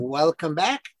Welcome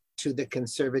back to the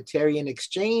Conservatarian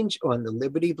Exchange on the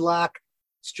Liberty Block,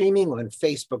 streaming on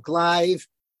Facebook Live,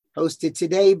 hosted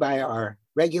today by our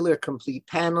regular complete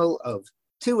panel of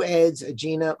two Eds,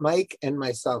 Agina, Mike, and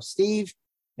myself, Steve.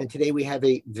 And today we have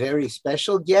a very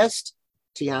special guest,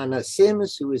 Tiana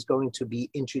Sims, who is going to be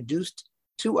introduced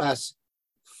to us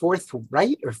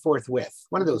forthright or forthwith,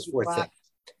 one of those four things,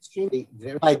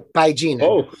 by Gina.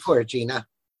 Oh, for Gina.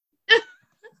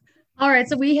 All right,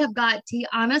 so we have got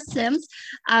Tiana Sims.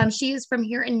 She is from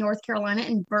here in North Carolina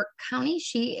in Burke County.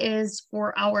 She is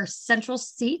for our central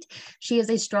seat. She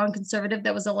is a strong conservative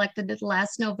that was elected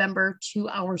last November to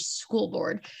our school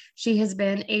board. She has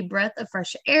been a breath of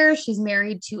fresh air. She's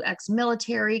married to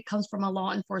ex-military, comes from a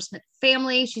law enforcement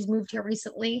family. She's moved here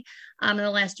recently in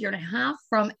the last year and a half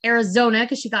from Arizona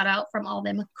because she got out from all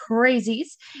them crazies.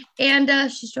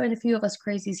 And she's joined a few of us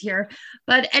crazies here.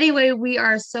 But anyway, we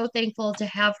are so thankful to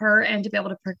have her and to be able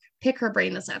to pick her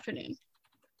brain this afternoon.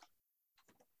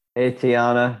 Hey,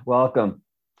 Tiana, welcome.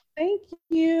 Thank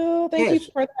you. Thank you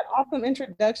for that awesome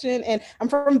introduction. And I'm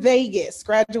from Vegas,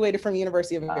 graduated from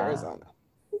University of Arizona.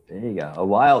 There you go, a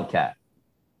wildcat.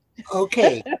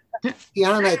 Okay.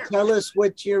 Tiana, tell us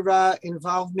what your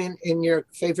involvement in your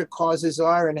favorite causes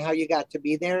are and how you got to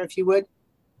be there, if you would.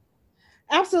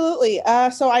 Absolutely.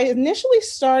 So I initially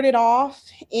started off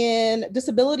in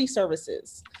disability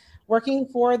services, working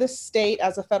for the state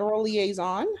as a federal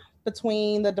liaison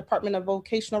between the Department of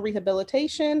Vocational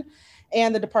Rehabilitation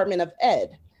and the Department of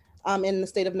Ed in the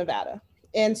state of Nevada.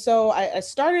 And so I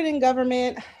started in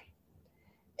government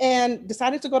and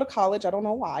decided to go to college. I don't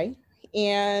know why.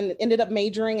 And ended up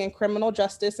majoring in criminal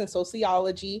justice and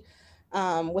sociology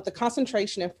with a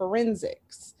concentration in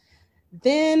forensics.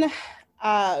 Then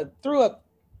through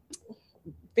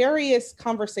various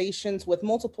conversations with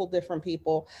multiple different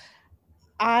people,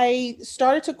 I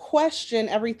started to question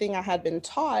everything I had been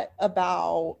taught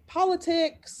about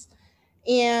politics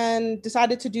and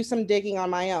decided to do some digging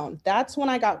on my own. That's when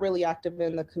I got really active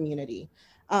in the community.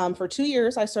 For 2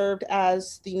 years, I served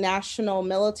as the National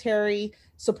Military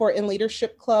Support and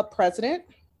Leadership Club president.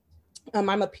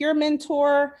 I'm a peer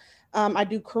mentor. I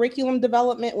do curriculum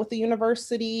development with the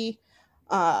university,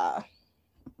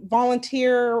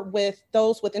 volunteer with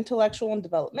those with intellectual and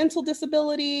developmental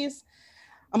disabilities,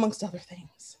 amongst other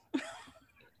things.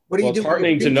 What do you do? It's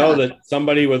heartening to know that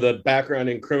somebody with a background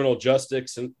in criminal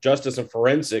justice and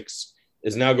forensics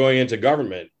is now going into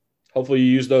government. Hopefully you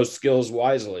use those skills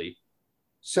wisely.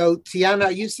 So, Tiana,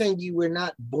 are you saying you were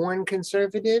not born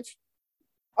conservative?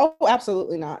 Oh,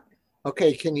 absolutely not.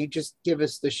 Okay, can you just give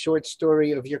us the short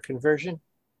story of your conversion?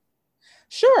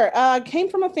 Sure. Came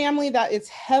from a family that is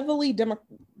heavily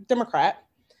Democrat,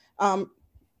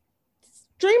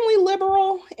 extremely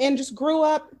liberal, and just grew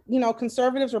up,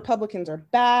 conservatives, Republicans are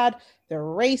bad, they're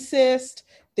racist,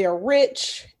 they're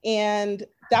rich, and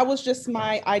that was just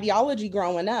my ideology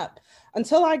growing up.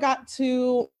 Until I got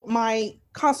to my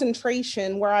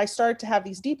concentration where I started to have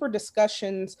these deeper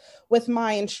discussions with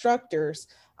my instructors.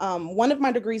 One of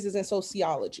my degrees is in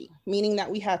sociology, meaning that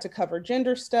we had to cover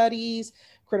gender studies,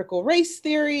 critical race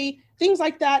theory, things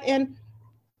like that. And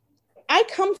I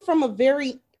come from a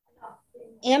very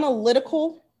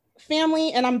analytical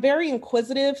family, and I'm very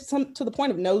inquisitive, to the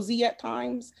point of nosy at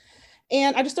times.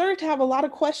 And I just started to have a lot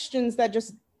of questions that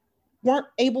just weren't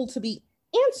able to be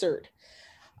answered.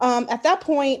 At that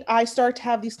point, I started to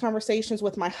have these conversations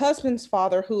with my husband's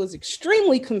father, who is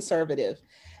extremely conservative.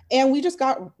 And we just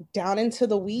got down into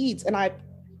the weeds. And I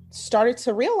started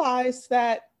to realize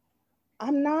that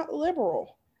I'm not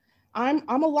liberal. I'm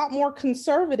a lot more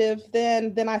conservative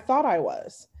than I thought I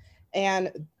was.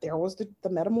 And there was the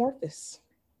metamorphosis.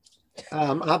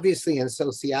 Obviously, in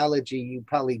sociology, you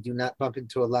probably do not bump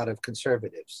into a lot of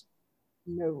conservatives.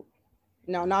 No,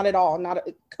 not at all.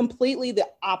 Completely the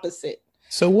opposite.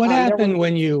 So what happened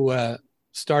when you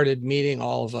started meeting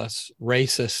all of us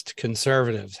racist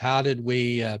conservatives? How did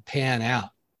we pan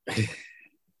out?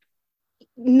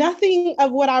 Nothing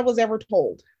of what I was ever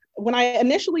told. When I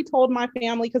initially told my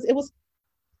family, because it was...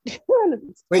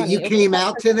 Wait, you came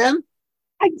out to them?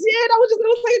 I did. I was just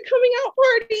going to like a coming out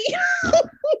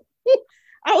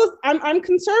party. I'm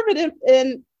conservative,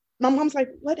 and my mom's like,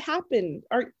 "What happened?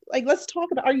 Let's talk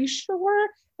about. Are you sure?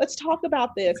 Let's talk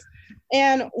about this."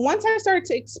 And once I started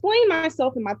to explain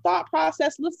myself and my thought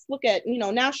process, let's look at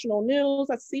national news.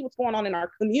 Let's see what's going on in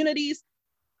our communities.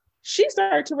 She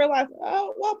started to realize,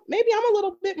 oh well, maybe I'm a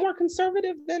little bit more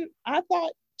conservative than I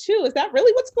thought too. Is that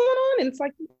really what's going on? And it's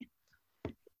like,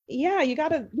 yeah, you got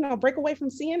to break away from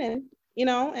CNN.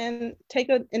 And take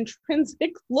an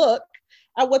intrinsic look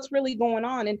at what's really going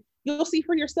on. And you'll see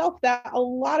for yourself that a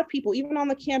lot of people, even on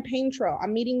the campaign trail,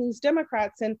 I'm meeting these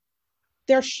Democrats and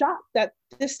they're shocked that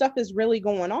this stuff is really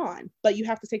going on, but you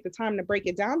have to take the time to break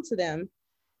it down to them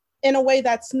in a way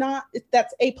that's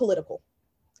apolitical.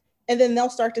 And then they'll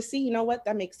start to see, you know what,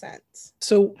 that makes sense.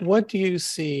 So what do you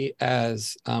see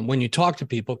as, when you talk to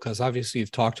people, because obviously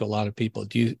you've talked to a lot of people,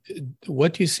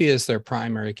 what do you see as their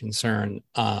primary concern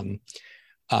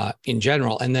in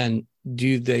general? And then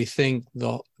do they think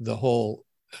the whole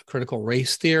critical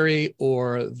race theory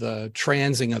or the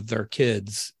transing of their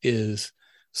kids is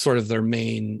sort of their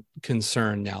main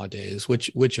concern nowadays?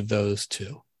 Which of those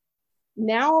two?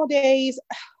 Nowadays,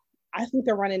 I think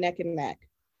they're running neck and neck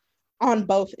on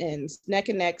both ends, neck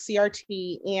and neck,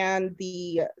 CRT and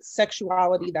the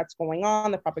sexuality that's going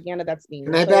on, the propaganda that's being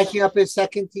Can I back you up a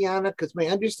second, Tiana? Because my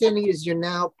understanding is you're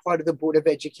now part of the Board of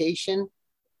Education.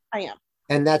 I am.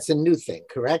 And that's a new thing,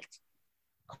 correct?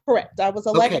 Correct. I was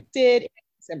elected in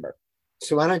December.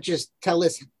 So why don't just tell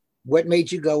us what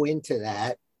made you go into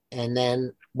that and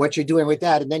then what you're doing with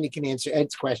that, and then you can answer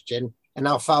Ed's question and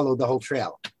I'll follow the whole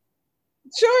trail.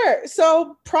 Sure.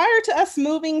 So prior to us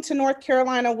moving to North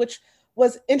Carolina, which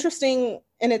was interesting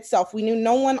in itself, we knew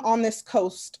no one on this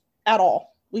coast at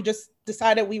all. We just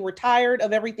decided we were tired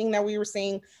of everything that we were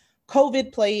seeing.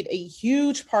 COVID played a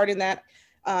huge part in that.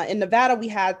 In Nevada, we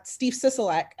had Steve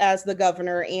Sisolak as the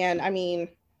governor. And I mean,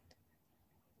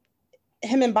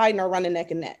 him and Biden are running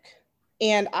neck and neck.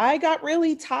 And I got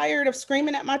really tired of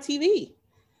screaming at my TV.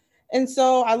 And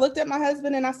so I looked at my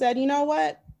husband and I said, you know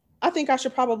what? I think I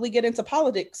should probably get into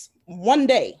politics one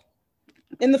day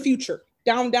in the future,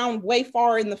 down, way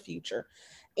far in the future.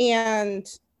 And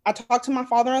I talked to my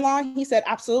father-in-law. He said,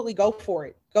 absolutely, go for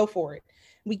it. Go for it.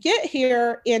 We get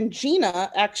here and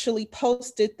Gina actually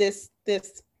posted this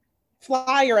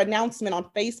flyer announcement on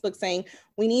Facebook saying,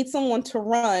 we need someone to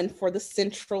run for the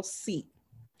central seat.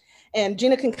 And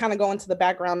Gina can kind of go into the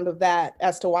background of that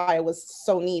as to why it was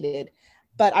so needed.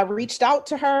 But I reached out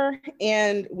to her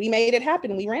and we made it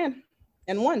happen. We ran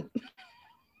and won.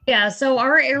 Yeah, so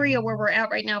our area where we're at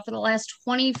right now for the last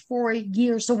 24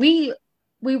 years, so we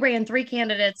ran 3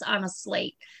 candidates on a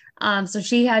slate. So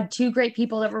she had 2 great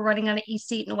people that were running on an east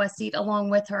seat and a west seat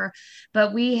along with her.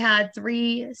 But we had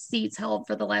 3 seats held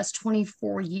for the last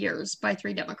 24 years by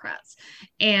 3 Democrats.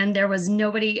 And there was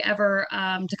nobody ever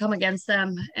to come against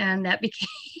them. And that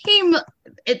became,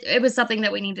 it was something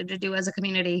that we needed to do as a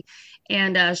community.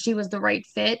 And she was the right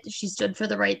fit. She stood for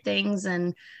the right things.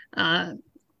 And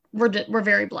we're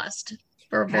very blessed.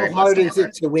 We're very How hard blessed is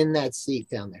it to win that seat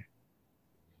down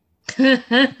there?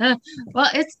 Well,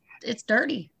 it's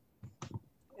dirty.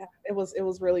 Yeah, it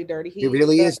was really dirty. It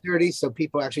really is dirty, so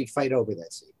people actually fight over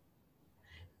that seat.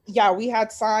 Yeah, we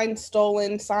had signs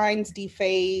stolen, signs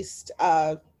defaced,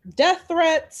 death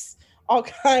threats, all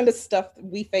kind of stuff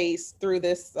we faced through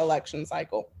this election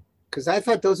cycle. Because I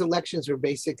thought those elections were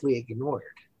basically ignored.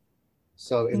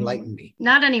 So enlighten me.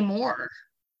 Not anymore.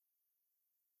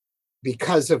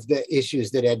 Because of the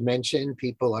issues that Ed mentioned,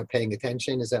 people are paying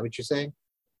attention. Is that what you're saying?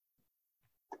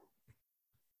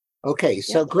 Okay,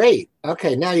 so great.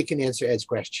 Okay, now you can answer Ed's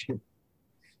question.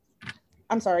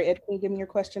 I'm sorry, Ed, can you give me your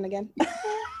question again?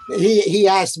 He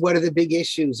asked, what are the big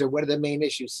issues or what are the main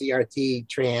issues? CRT,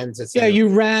 trans, etc. Yeah,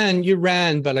 you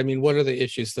ran, but I mean, what are the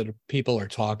issues that people are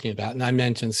talking about? And I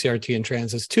mentioned CRT and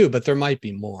trans too, but there might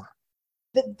be more.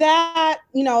 That,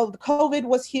 you know, COVID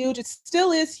was huge. It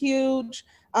still is huge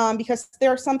because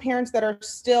there are some parents that are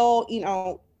still, you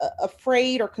know,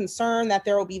 afraid or concerned that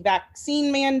there will be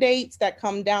vaccine mandates that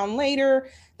come down later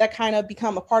that kind of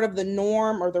become a part of the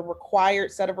norm or the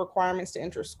required set of requirements to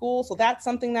enter school. So that's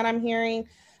something that I'm hearing.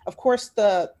 Of course,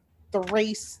 the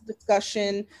race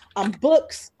discussion,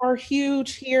 books are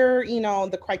huge here, you know,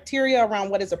 the criteria around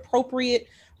what is appropriate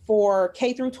for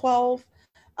K through 12,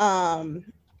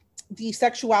 the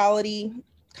sexuality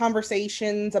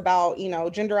conversations about, you know,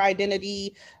 gender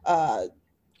identity,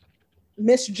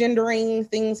 misgendering,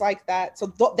 things like that.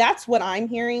 So that's what I'm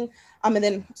hearing. And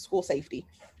then school safety.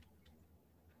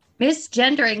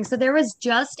 Misgendering. So there was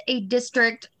just a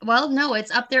district, well, no,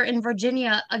 it's up there in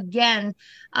Virginia again,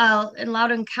 in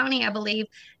Loudoun County, I believe.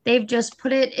 They've just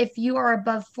put it, if you are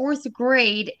above 4th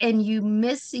grade and you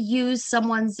misuse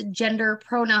someone's gender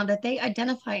pronoun that they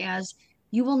identify as,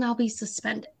 you will now be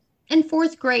suspended in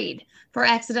 4th grade for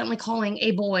accidentally calling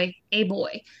a boy a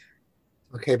boy.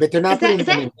 Okay, but they're not putting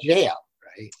them in jail,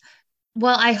 right?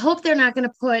 Well, I hope they're not going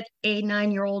to put a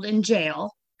 9-year-old in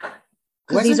jail.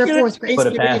 Because these are 4th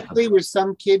grade. Where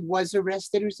some kid was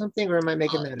arrested or something, or am I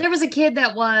making that up? There was a kid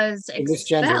that was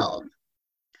expelled.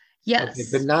 Yes. Okay,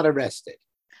 but not arrested.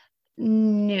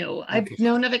 No, I've Okay.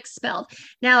 known of expelled.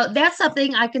 Now, that's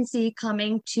something I can see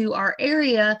coming to our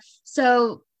area.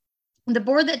 So the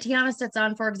board that Tiana sits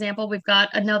on, for example, we've got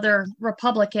another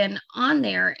Republican on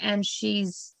there, and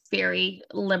she's very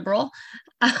liberal.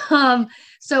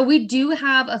 So we do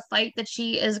have a fight that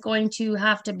she is going to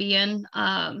have to be in.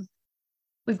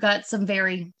 We've got some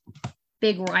very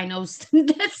big rhinos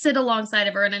that sit alongside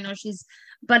of her, and I know she's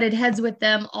butted heads with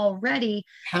them already.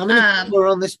 How many people are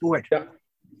on this board? Yeah.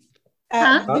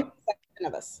 Huh? 57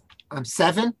 of us.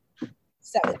 7?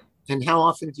 7. And how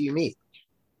often do you meet?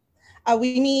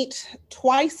 We meet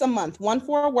twice a month, one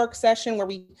for a work session where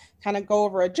we kind of go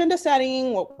over agenda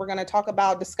setting, what we're going to talk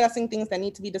about, discussing things that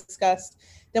need to be discussed.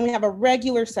 Then we have a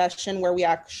regular session where we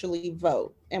actually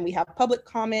vote, and we have public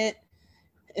comment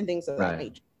and things of that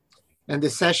nature. And the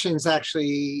sessions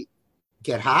actually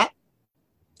get hot?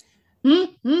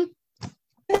 Mm-hmm.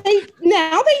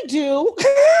 Now they do.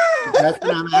 That's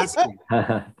what I'm asking.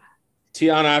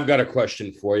 Tiana, I've got a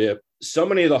question for you. So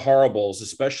many of the horribles,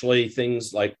 especially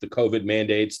things like the COVID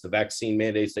mandates, the vaccine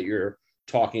mandates that you're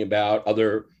talking about,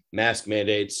 other mask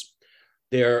mandates,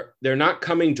 they're not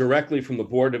coming directly from the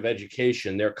Board of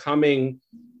Education. They're coming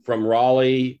from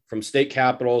Raleigh, from state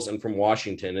capitals, and from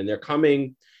Washington, and they're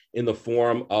coming in the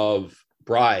form of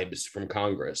bribes from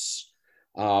Congress.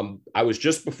 I was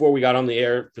just before we got on the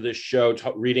air for this show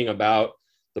reading about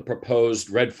the proposed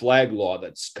red flag law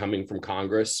that's coming from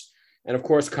Congress. And of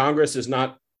course, Congress is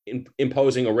not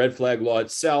imposing a red flag law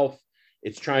itself.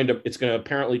 It's going to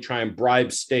apparently try and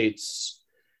bribe states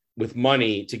with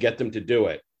money to get them to do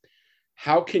it.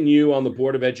 How can you on the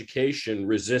Board of Education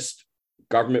resist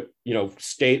government,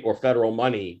 state or federal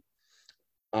money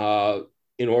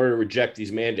in order to reject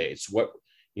these mandates? What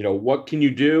can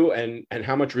you do, and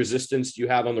how much resistance do you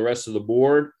have on the rest of the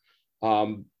board?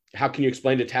 How can you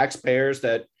explain to taxpayers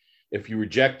that if you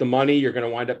reject the money, you're going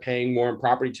to wind up paying more in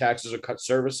property taxes or cut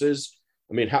services?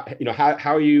 I mean, how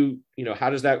are you, how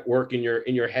does that work in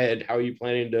your head? How are you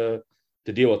planning to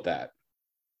deal with that?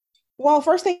 Well,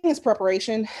 first thing is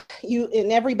preparation.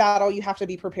 In every battle, you have to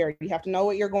be prepared. You have to know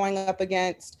what you're going up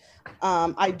against.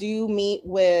 I do meet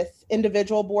with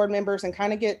individual board members and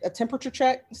kind of get a temperature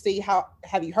check, see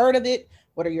have you heard of it?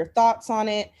 What are your thoughts on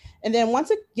it? And then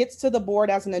once it gets to the board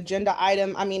as an agenda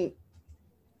item, I mean,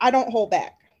 I don't hold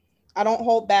back.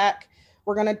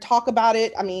 We're going to talk about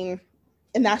it.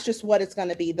 And that's just what it's going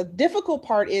to be. The difficult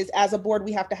part is, as a board,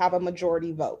 we have to have a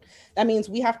majority vote. That means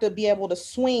we have to be able to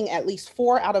swing at least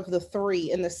 4 out of the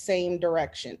 3 in the same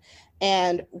direction.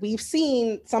 And we've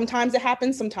seen sometimes it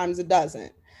happens, sometimes it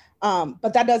doesn't.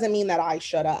 But that doesn't mean that I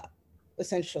shut up,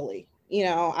 essentially.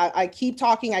 I keep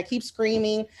talking, I keep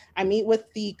screaming. I meet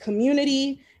with the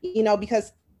community,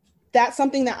 because that's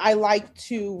something that I like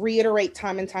to reiterate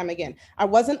time and time again. I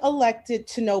wasn't elected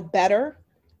to know better.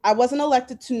 I wasn't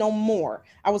elected to know more.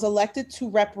 I was elected to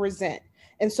represent.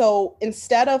 And so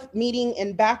instead of meeting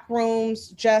in back rooms,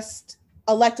 just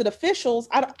elected officials,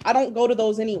 I don't go to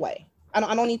those anyway. I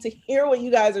don't need to hear what you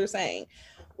guys are saying.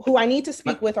 Who I need to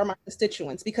speak with are my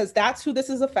constituents, because that's who this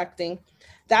is affecting.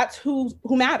 That's who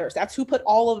matters. That's who put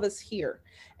all of us here.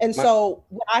 And so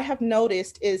what I have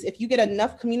noticed is if you get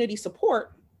enough community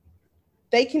support,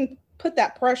 they can put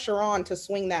that pressure on to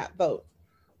swing that vote.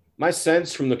 My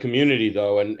sense from the community,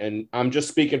 though, and I'm just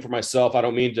speaking for myself, I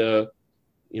don't mean to,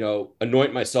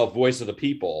 anoint myself voice of the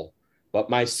people,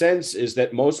 but my sense is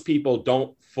that most people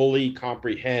don't fully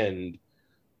comprehend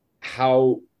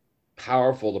how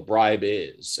powerful the bribe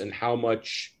is and how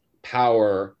much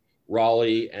power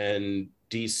Raleigh and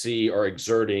DC are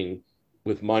exerting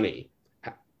with money.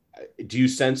 Do you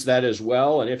sense that as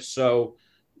well? And if so,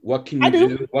 what can you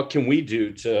do? What can we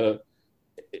do to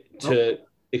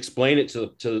explain it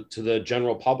to the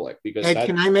general public? Because Ed,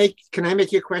 can I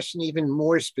make your question even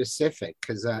more specific?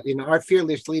 Because our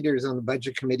fearless leader is on the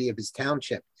budget committee of his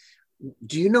township.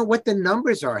 Do you know what the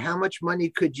numbers are? How much money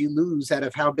could you lose out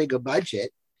of how big a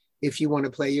budget if you want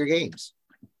to play your games?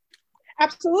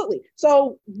 Absolutely.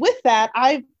 So with that,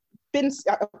 I've been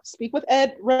speak with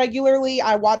Ed regularly.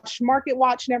 I watch Market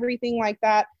Watch and everything like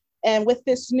that. And with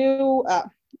this new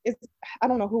I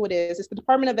don't know who it is. It's the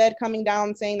Department of Ed coming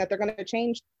down saying that they're going to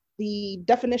change the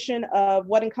definition of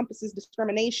what encompasses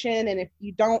discrimination. And if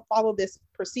you don't follow this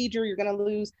procedure, you're going to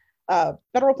lose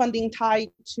federal funding tied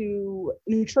to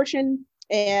nutrition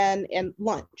and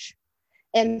lunch.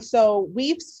 And so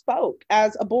we've spoke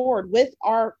as a board with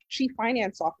our chief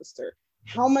finance officer.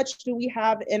 How much do we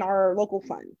have in our local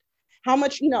fund? How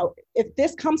much, if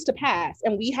this comes to pass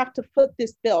and we have to foot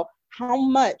this bill, how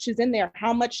much is in there?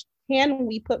 How much can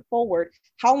we put forward?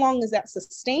 How long is that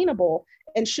sustainable?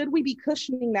 And should we be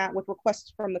cushioning that with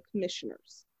requests from the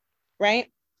commissioners, right?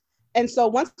 And so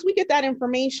once we get that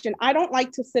information, I don't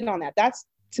like to sit on that.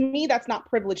 To me, that's not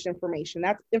privileged information.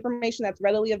 That's information that's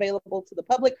readily available to the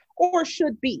public, or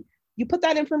should be. You put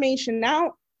that information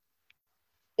out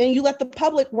and you let the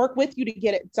public work with you to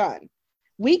get it done.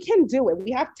 We can do it.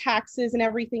 We have taxes and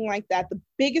everything like that. The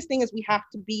biggest thing is we have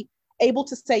to be able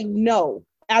to say no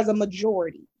as a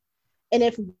majority. And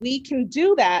if we can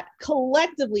do that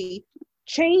collectively,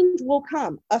 change will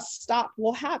come. A stop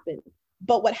will happen.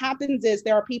 But what happens is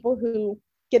there are people who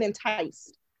get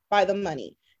enticed by the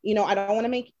money. You know, I don't want to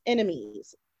make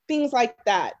enemies, things like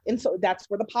that. And so that's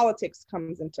where the politics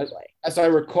comes into play. As I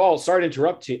recall, sorry to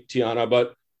interrupt, Tiana,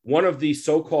 but one of the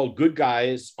so-called good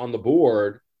guys on the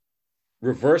board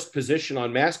reversed position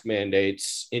on mask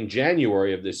mandates in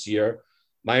January of this year.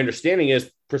 My understanding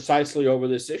is precisely over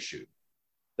this issue.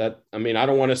 That, I mean, I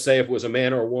don't want to say if it was a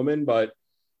man or a woman, but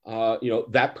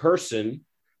that person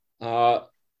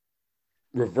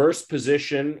reversed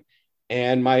position.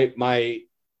 And my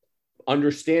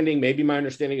understanding, maybe my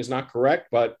understanding is not correct,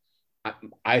 but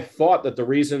I thought that the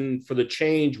reason for the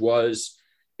change was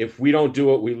if we don't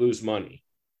do it, we lose money.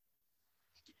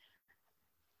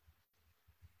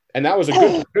 And that was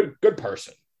a good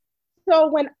person. So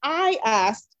when I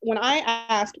asked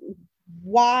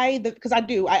why because I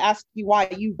ask you why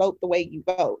you vote the way you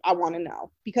vote. I want to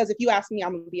know, because if you ask me,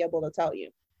 I'm going to be able to tell you.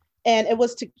 And it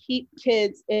was to keep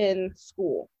kids in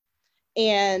school.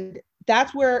 And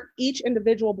that's where each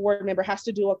individual board member has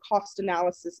to do a cost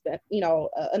analysis,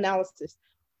 analysis.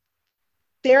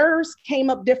 Theirs came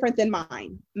up different than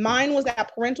mine. Mine was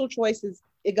that parental choices,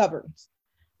 it governs.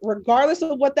 Regardless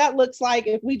of what that looks like,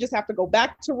 if we just have to go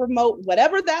back to remote,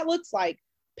 whatever that looks like,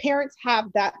 parents have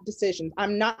that decision.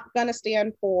 I'm not going to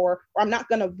stand for, or I'm not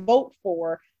going to vote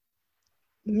for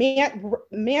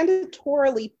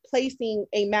mandatorily placing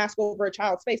a mask over a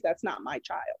child's face. That's not my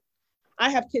child. I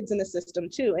have kids in the system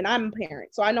too, and I'm a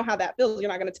parent, so I know how that feels.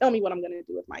 You're not going to tell me what I'm going to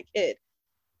do with my kid.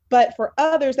 But for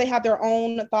others, they have their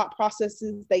own thought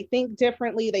processes. They think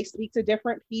differently. They speak to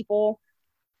different people.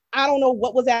 I don't know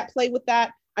what was at play with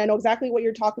that. I know exactly what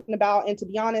you're talking about. And to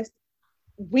be honest,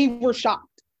 we were shocked.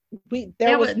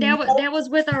 That was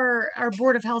with our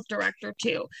Board of Health director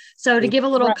too. So to give a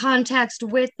little context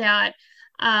with that,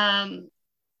 the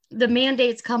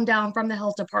mandates come down from the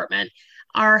health department.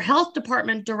 Our health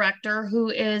department director, who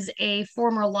is a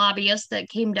former lobbyist that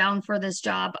came down for this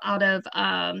job out of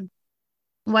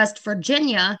West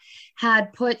Virginia,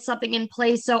 had put something in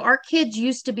place. So our kids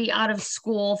used to be out of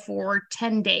school for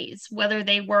 10 days, whether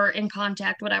they were in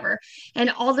contact, whatever. And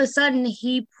all of a sudden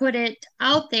he put it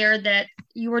out there that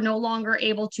you were no longer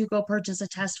able to go purchase a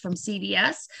test from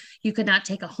CVS. You could not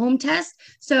take a home test.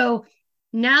 So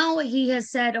now he has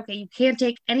said, okay, you can't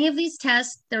take any of these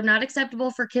tests. They're not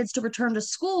acceptable for kids to return to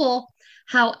school.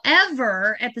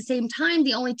 However, at the same time,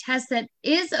 the only test that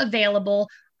is available,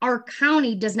 our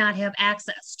county does not have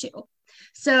access to.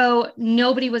 So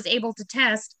nobody was able to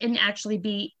test and actually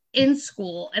be in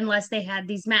school unless they had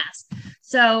these masks.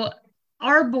 So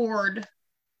our board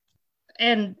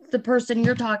and the person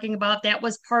you're talking about, that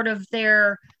was part of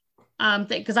their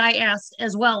because I asked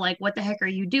as well, like, what the heck are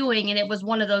you doing? And it was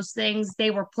one of those things,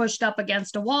 they were pushed up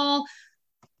against a wall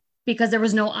because there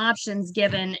was no options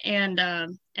given. And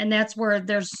that's where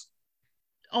there's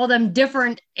all them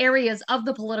different areas of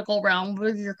the political realm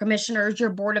with your commissioners, your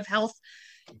Board of Health,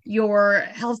 your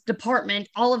health department,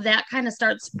 all of that kind of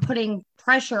starts putting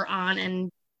pressure on. And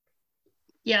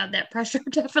yeah, that pressure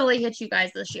definitely hit you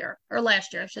guys this year, or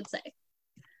last year, I should say.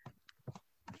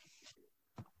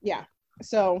 Yeah.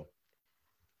 So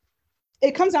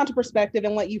it comes down to perspective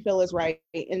and what you feel is right.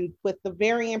 And with the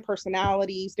varying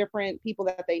personalities, different people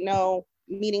that they know,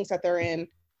 meetings that they're in,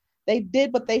 they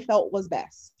did what they felt was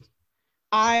best.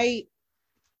 I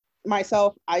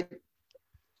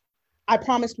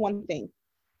promised one thing,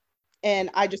 and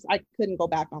I couldn't go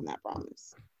back on that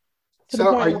promise.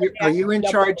 So are you in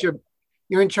charge of,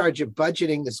 you're in charge of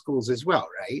budgeting the schools as well,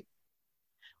 right?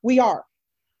 We are.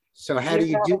 So how do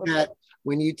you do that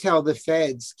when you tell the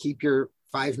feds, keep your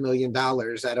 $5 million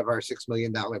out of our $6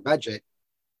 million budget?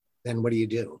 Then what do you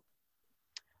do?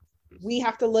 We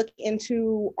have to look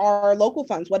into our local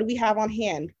funds. What do we have on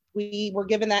hand? We were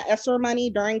given that ESSER money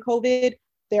during COVID.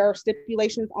 There are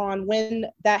stipulations on when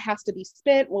that has to be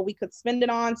spent, what we could spend it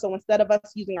on. So instead of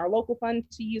us using our local fund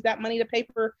to use that money to pay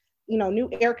for, new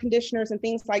air conditioners and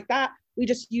things like that, we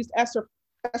just used ESSER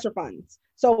funds.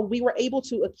 So we were able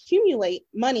to accumulate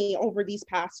money over these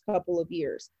past couple of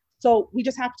years. So we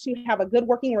just have to have a good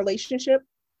working relationship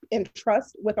and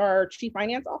trust with our chief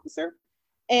finance officer,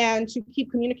 and to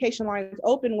keep communication lines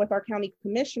open with our county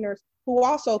commissioners, who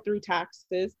also through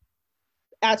taxes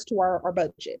adds to our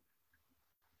budget.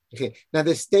 Okay. Now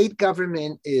the state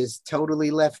government is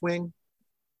totally left wing.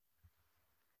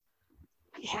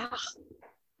 Yeah.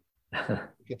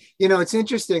 Okay. You know, it's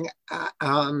interesting.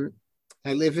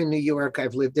 I live in New York.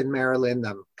 I've lived in Maryland.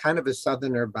 I'm kind of a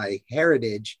Southerner by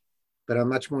heritage, but I'm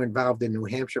much more involved in New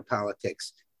Hampshire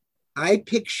politics. I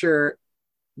picture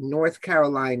North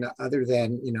Carolina, other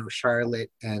than, you know,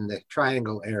 Charlotte and the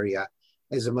Triangle area,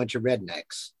 as a bunch of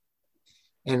rednecks.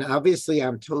 And obviously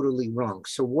I'm totally wrong.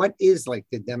 So what is like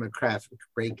the demographic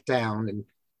breakdown, and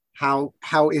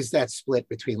how is that split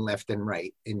between left and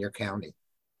right in your county?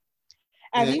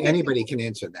 Anybody can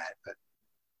answer that, but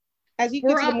as you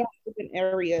get to the more urban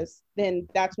areas, then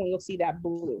that's when you'll see that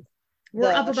blue.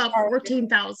 We're up about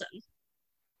 14,000.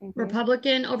 Mm-hmm.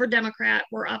 Republican over Democrat,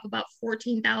 we're up about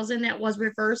 14,000. That was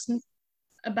reversed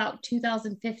about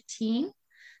 2015.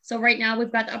 So right now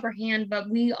we've got the upper hand, but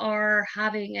we are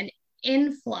having an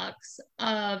influx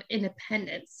of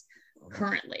independents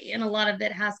currently. And a lot of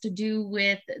that has to do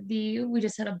with we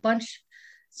just had a bunch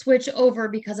switch over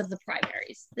because of the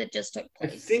primaries that just took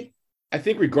place. I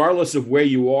think regardless of where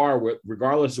you are,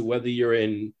 regardless of whether you're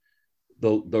in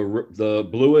the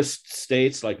bluest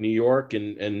states like New York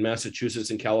and Massachusetts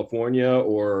and California,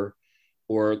 or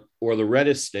the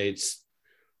reddest states,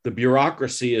 the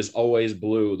bureaucracy is always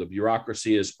blue. The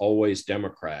bureaucracy is always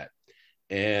Democrat.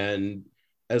 And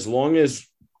as long as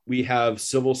we have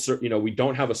we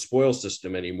don't have a spoil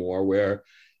system anymore where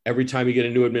every time you get a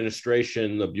new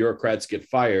administration, the bureaucrats get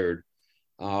fired.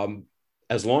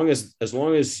 As long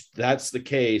as that's the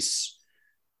case,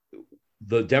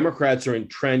 the Democrats are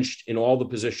entrenched in all the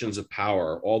positions of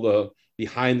power, all the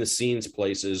behind the scenes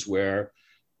places where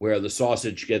the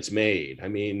sausage gets made. I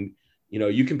mean, you know,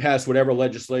 you can pass whatever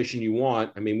legislation you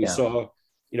want. I mean, we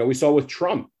saw with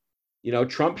Trump, you know,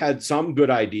 Trump had some good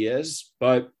ideas,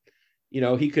 but, you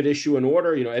know, he could issue an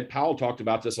order. You know, Ed Powell talked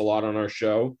about this a lot on our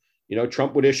show. You know,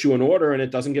 Trump would issue an order and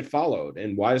it doesn't get followed.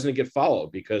 And why doesn't it get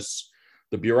followed? Because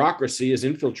the bureaucracy is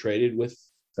infiltrated with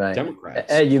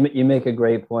Democrats. Ed, you make a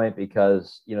great point,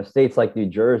 because, you know, states like New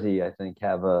Jersey, I think,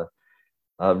 have a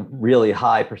really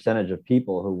high percentage of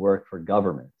people who work for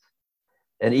government.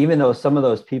 And even though some of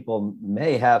those people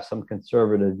may have some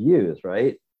conservative views,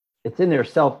 right, it's in their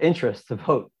self-interest to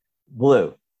vote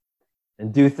blue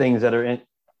and do things that are in.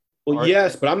 Well,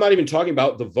 yes, but I'm not even talking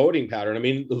about the voting pattern. I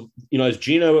mean, you know, as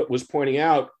Gina was pointing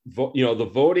out, you know, the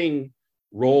voting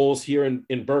rolls here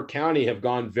in Burke County have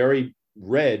gone very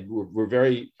red.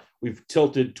 We've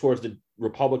tilted towards the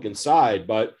Republican side,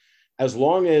 but as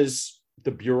long as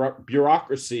the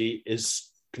bureaucracy is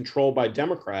controlled by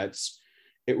Democrats,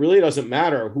 it really doesn't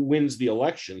matter who wins the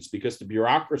elections, because the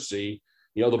bureaucracy,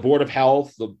 you know, the Board of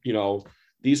Health,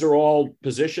 these are all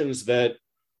positions that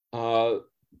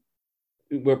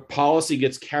where policy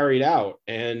gets carried out,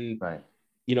 and right.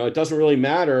 You know, it doesn't really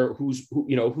matter who's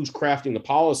crafting the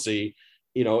policy.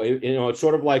 It's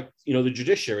sort of like, you know, the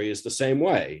judiciary is the same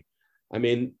way. I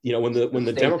mean, you know, when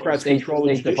the Democrats control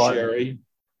the judiciary,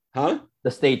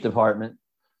 the State Department.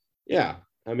 Yeah,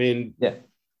 I mean, yeah.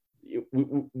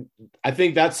 I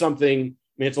think that's something.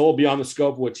 I mean, it's a little beyond the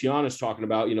scope of what Tiana's talking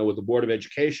about, you know, with the Board of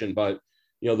Education. But,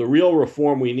 you know, the real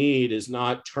reform we need is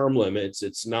not term limits.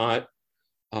 It's not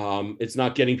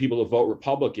getting people to vote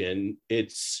Republican.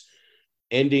 It's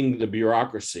ending the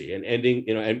bureaucracy and ending,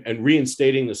 you know, and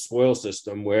reinstating the spoil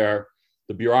system where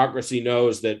the bureaucracy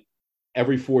knows that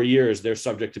every 4 years they're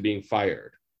subject to being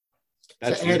fired.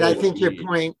 That's so, Ed, I think your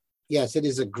point, yes, it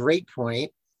is a great point.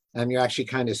 You're actually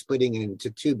kind of splitting it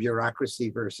into two, bureaucracy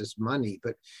versus money.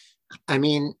 But I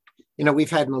mean, you know, we've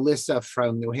had Melissa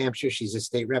from New Hampshire. She's a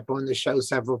state rep on the show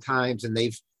several times, and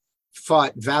they've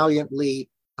fought valiantly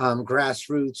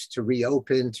grassroots to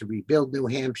reopen, to rebuild New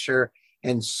Hampshire.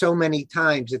 And so many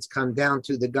times it's come down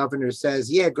to the governor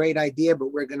says, yeah, great idea,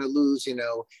 but we're going to lose, you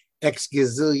know, X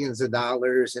gazillions of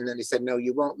dollars. And then he said, no,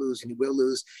 you won't lose and you will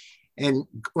lose. And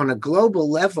on a global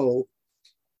level,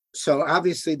 so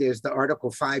obviously there's the Article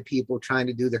 5 people trying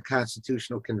to do the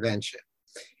Constitutional Convention.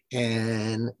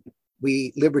 And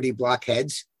we Liberty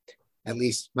blockheads, at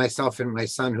least myself and my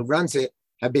son who runs it,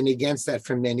 have been against that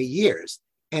for many years.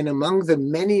 And among the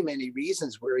many, many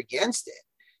reasons we're against it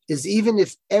is, even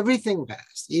if everything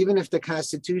passed, even if the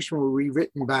Constitution were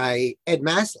rewritten by Ed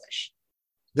Maslish,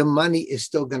 the money is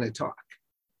still going to talk.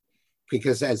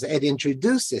 Because as Ed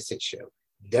introduced this issue,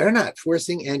 they're not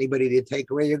forcing anybody to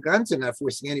take away your guns. They're not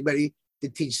forcing anybody to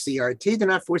teach CRT. They're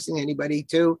not forcing anybody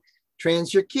to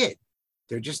trans your kid.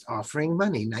 They're just offering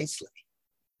money nicely.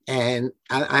 And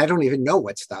I don't even know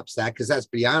what stops that, because that's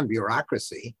beyond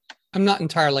bureaucracy. I'm not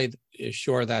entirely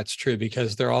sure that's true,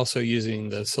 because they're also using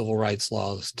the civil rights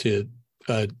laws to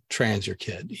trans your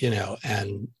kid, you know,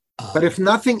 and But if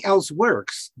nothing else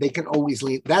works, they can always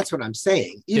leave. That's what I'm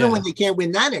saying. Even when they can't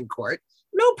win that in court,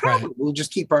 no problem. Right. We'll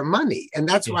just keep our money. And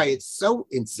that's why it's so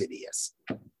insidious.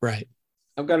 Right.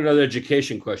 I've got another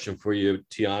education question for you,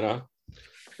 Tiana.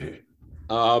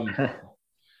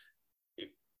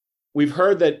 We've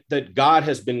heard that God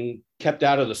has been kept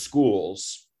out of the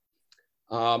schools,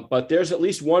 but there's at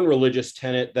least one religious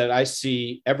tenet that I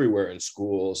see everywhere in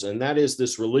schools, and that is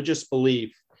this religious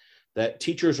belief that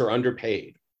teachers are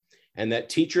underpaid and that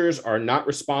teachers are not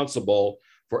responsible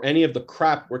for any of the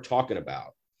crap we're talking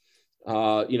about.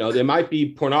 There might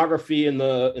be pornography in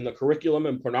the curriculum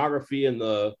and pornography in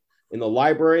the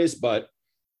libraries, but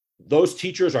those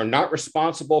teachers are not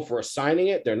responsible for assigning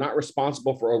it. They're not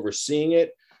responsible for overseeing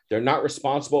it. They're not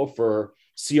responsible for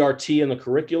CRT in the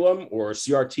curriculum or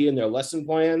CRT in their lesson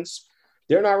plans.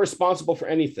 They're not responsible for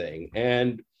anything.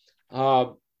 And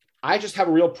I just have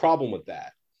a real problem with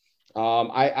that.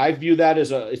 I view that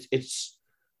as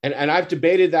and I've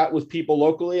debated that with people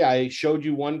locally. I showed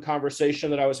you one conversation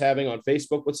that I was having on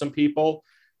Facebook with some people,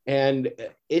 and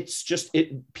it's just,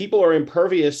 people are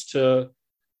impervious to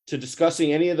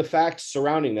discussing any of the facts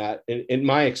surrounding that in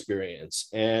my experience.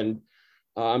 And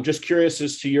I'm just curious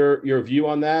as to your view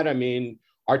on that. I mean,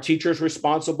 are teachers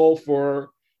responsible for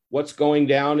what's going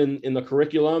down in the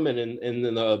curriculum and in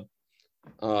the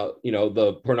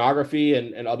the pornography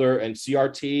and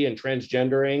CRT and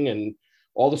transgendering and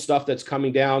all the stuff that's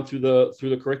coming down through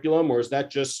the curriculum? Or is that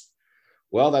just,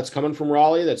 well, that's coming from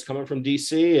Raleigh, that's coming from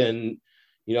DC, and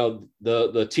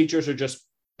the teachers are just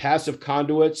passive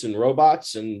conduits and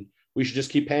robots, and we should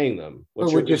just keep paying them?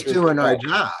 We're just doing our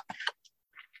job.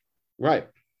 Right.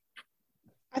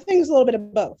 I think it's a little bit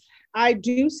of both. I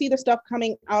do see the stuff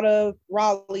coming out of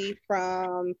Raleigh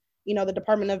from, the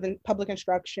Department of Public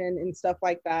Instruction and stuff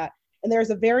like that. And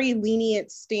there's a very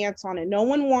lenient stance on it. No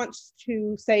one wants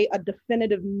to say a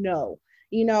definitive no,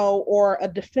 or a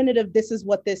definitive, this is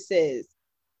what this is.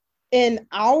 In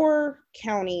our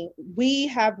county, we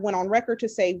have went on record to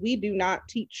say we do not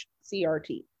teach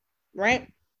CRT,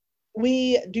 right?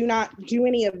 We do not do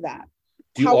any of that.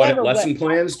 Do you audit lesson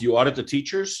plans? Do you audit the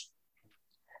teachers?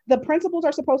 The principals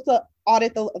are supposed to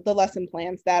audit the lesson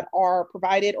plans that are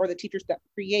provided, or the teachers that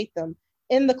create them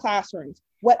in the classrooms.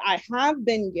 What I have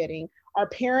been getting are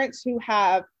parents who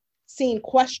have seen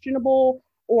questionable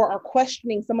or are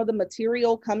questioning some of the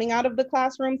material coming out of the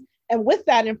classrooms. And with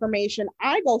that information,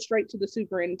 I go straight to the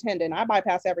superintendent. I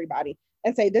bypass everybody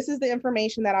and say, this is the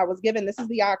information that I was given. This is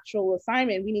the actual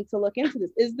assignment. We need to look into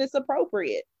this. Is this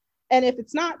appropriate? And if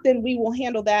it's not, then we will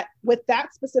handle that with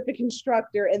that specific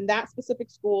instructor and that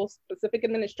specific school, specific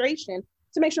administration,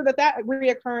 to make sure that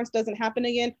reoccurrence doesn't happen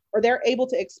again, or they're able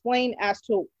to explain as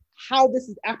to how this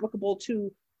is applicable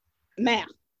to math,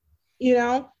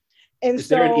 And is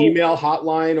there an email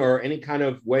hotline or any kind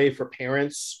of way for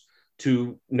parents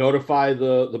to notify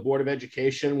the Board of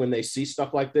Education when they see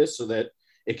stuff like this so that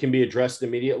it can be addressed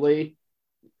immediately?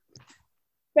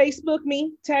 Facebook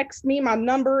me, text me. My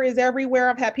number is everywhere.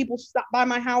 I've had people stop by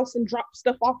my house and drop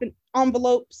stuff off in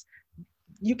envelopes.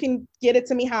 You can get it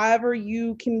to me however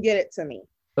you can get it to me.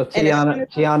 So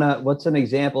Tiana, what's an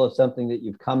example of something that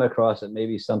you've come across that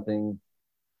maybe something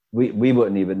we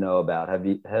wouldn't even know about?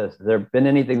 Has there been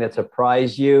anything that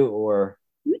surprised you, or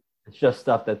it's just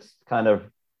stuff that's kind of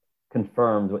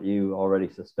confirmed what you already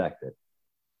suspected?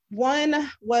 One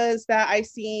was that I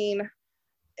seen,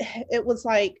 it was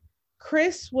like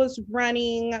Chris was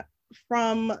running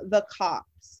from the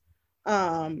cops.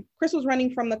 Chris was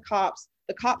running from the cops.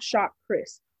 The cops shot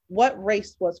Chris. What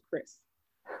race was Chris?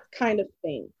 Kind of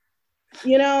thing.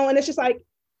 And it's just like,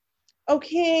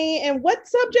 okay, and what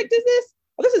subject is this?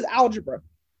 Well, this is algebra.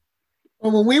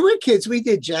 Well, when we were kids, we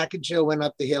did Jack and Jill went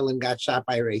up the hill and got shot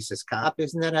by a racist cop.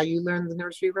 Isn't that how you learned the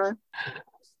nursery rhyme?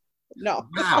 No.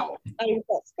 Wow.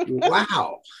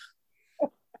 Wow.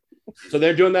 So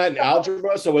they're doing that in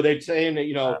algebra. So were they saying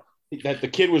that, that the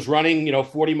kid was running,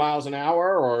 40 miles an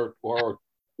hour or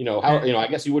I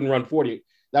guess he wouldn't run 40.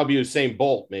 That would be Usain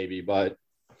Bolt maybe, but.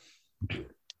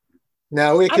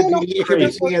 No, it could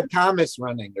be Leah Thomas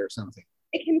running or something.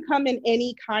 It can come in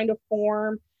any kind of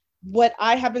form. What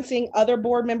I have been seeing, other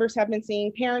board members have been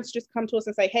seeing, parents just come to us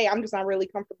and say, hey, I'm just not really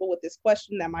comfortable with this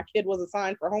question that my kid was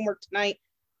assigned for homework tonight.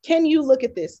 Can you look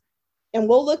at this? And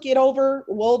we'll look it over,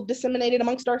 we'll disseminate it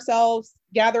amongst ourselves,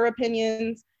 gather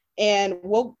opinions, and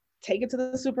we'll take it to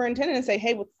the superintendent and say,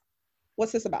 hey,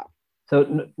 what's this about?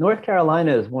 So North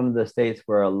Carolina is one of the states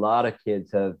where a lot of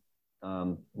kids have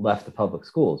left the public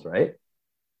schools, right?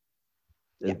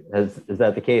 Yeah. Is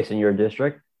that the case in your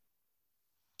district?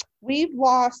 We've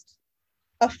lost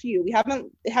a few.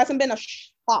 It hasn't been a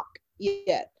shock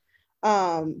yet.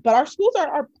 But our schools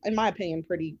are, in my opinion,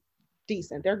 pretty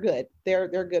decent. They're good. They're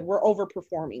good. We're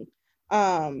overperforming.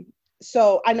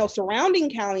 So I know surrounding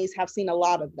counties have seen a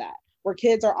lot of that, where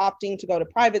kids are opting to go to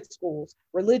private schools,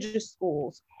 religious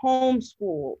schools,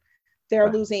 homeschool.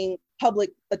 They're losing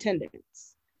public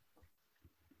attendance.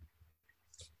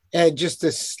 And just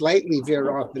to slightly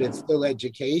veer off, but it's still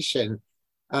education.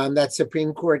 That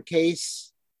Supreme Court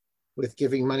case with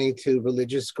giving money to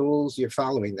religious schools, you're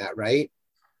following that, right?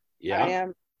 Yeah. I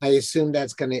am. I assume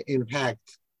that's going to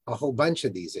impact a whole bunch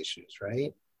of these issues,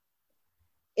 right?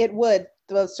 It would.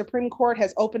 The Supreme Court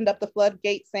has opened up the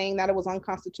floodgate, saying that it was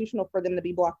unconstitutional for them to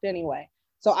be blocked anyway.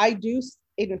 So I do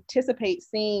anticipate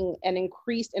seeing an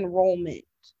increased enrollment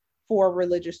for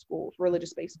religious schools,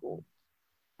 religious-based schools.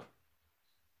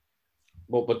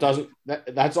 Well, but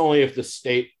that's only if the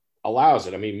state allows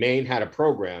it. I mean, Maine had a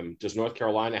program. Does North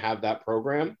Carolina have that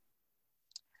program?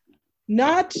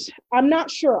 I'm not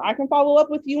sure. I can follow up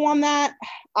with you on that.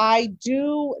 I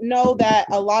do know that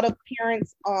a lot of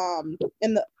parents I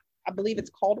believe it's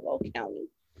Caldwell County,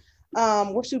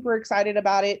 we're super excited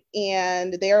about it,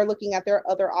 and they are looking at their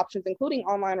other options, including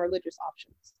online religious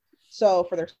options. So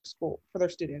for their school, for their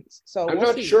students. So I'm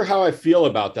not sure how I feel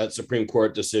about that Supreme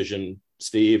Court decision,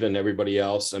 Steve, and everybody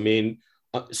else. I mean,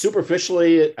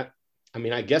 superficially, I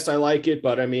mean, I guess I like it,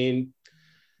 but I mean,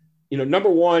 number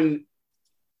one,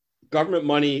 government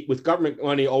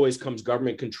money always comes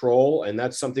government control. And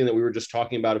that's something that we were just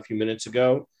talking about a few minutes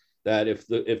ago, that if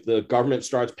the government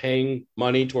starts paying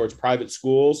money towards private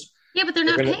schools. Yeah, but they're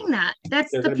not paying that.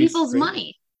 That's the people's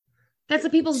money. That's the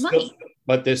people's money.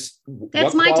 But that's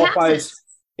my taxes.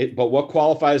 But what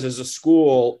qualifies as a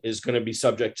school is going to be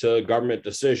subject to government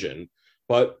decision.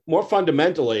 But more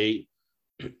fundamentally,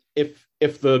 if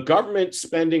the government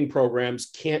spending programs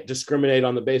can't discriminate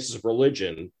on the basis of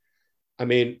religion, I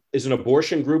mean, is an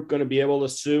abortion group going to be able to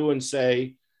sue and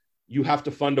say, you have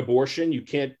to fund abortion? You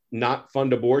can't not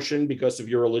fund abortion because of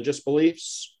your religious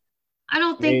beliefs? I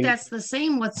don't think that's the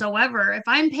same whatsoever. If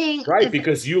I'm paying... Right, I'm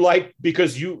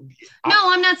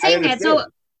not saying that. So,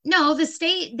 no, the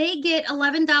state, they get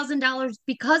 $11,000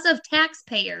 because of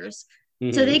taxpayers.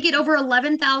 Mm-hmm. So they get over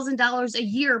 $11,000 a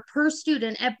year per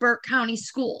student at Burke County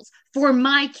schools for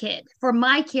my kid's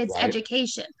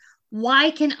education.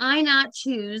 Why can I not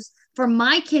choose for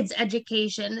my kid's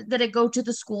education that it go to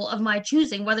the school of my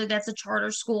choosing, whether that's a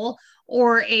charter school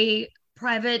or a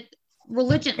private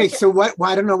religion? Okay, so well,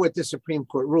 I don't know what the Supreme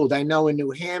Court ruled. I know in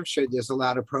New Hampshire, there's a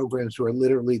lot of programs where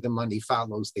literally the money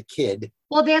follows the kid.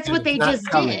 Well, that's what they just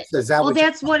did.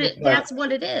 That's what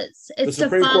it is. It's the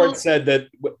Supreme Court said that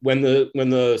when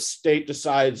the state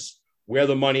decides where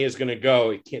the money is going to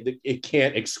go, it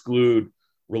can't exclude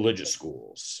religious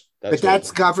schools.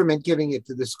 That's government giving it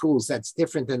to the schools. That's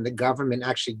different than the government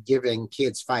actually giving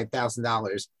kids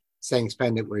 $5,000, saying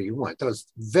spend it where you want. Those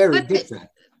very different.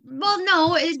 Well,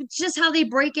 no, it's just how they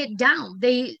break it down.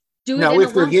 They do it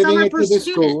if they're giving it to the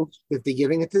schools, if they're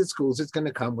giving it to the schools, it's going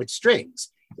to come with strings.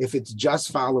 If it's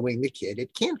just following the kid,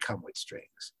 it can't come with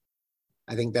strings.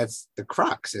 I think that's the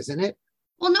crux, isn't it?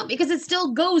 Well, no, because it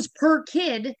still goes per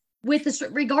kid with the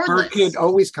regardless. Per kid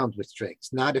always comes with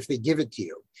strings, not if they give it to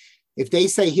you. If they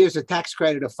say, here's a tax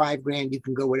credit of $5,000, you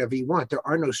can go whatever you want. There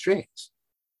are no strings.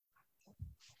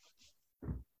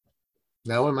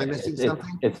 No, am I missing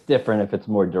something? It's different if it's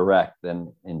more direct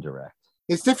than indirect.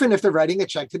 It's different if they're writing a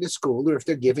check to the school or if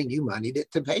they're giving you money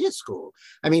to pay a school.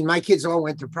 I mean, my kids all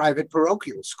went to private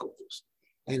parochial schools.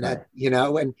 And that,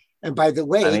 and by the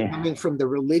way, coming from the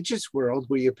religious world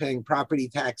where you're paying property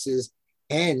taxes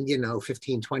and,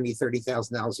 $15,000, $20,000,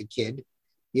 $30,000 a kid,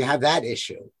 you have that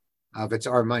issue of it's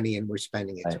our money and we're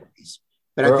spending it twice.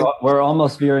 But we're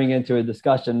almost veering into a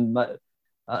discussion.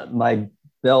 My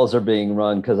bells are being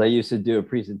rung because I used to do a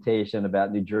presentation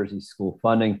about New Jersey school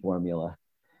funding formula.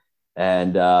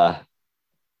 And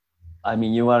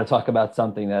you want to talk about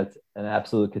something that's an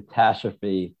absolute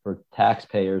catastrophe for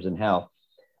taxpayers and how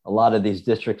a lot of these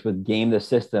districts would game the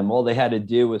system. All they had to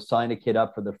do was sign a kid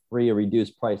up for the free or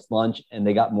reduced price lunch and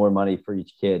they got more money for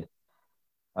each kid.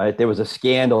 All right, there was a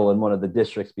scandal in one of the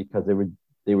districts because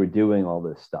they were doing all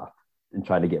this stuff and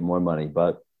trying to get more money.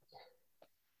 But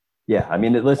yeah,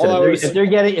 listen,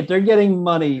 if they're getting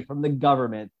money from the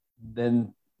government,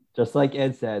 then just like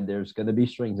Ed said, there's going to be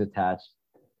strings attached,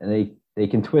 and they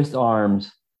can twist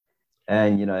arms,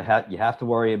 and you have to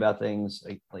worry about things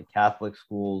like Catholic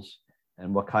schools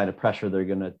and what kind of pressure they're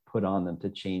going to put on them to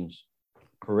change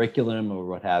curriculum or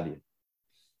what have you.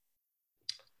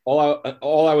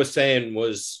 All I was saying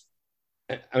was,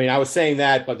 I was saying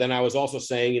that, but then I was also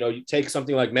saying, you take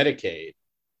something like Medicaid,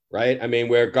 right?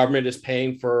 Where government is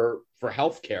paying for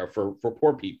healthcare for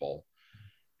poor people.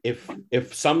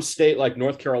 if some state like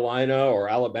North Carolina or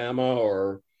Alabama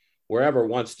or wherever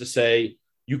wants to say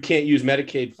you can't use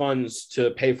Medicaid funds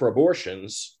to pay for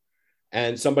abortions,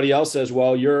 and somebody else says,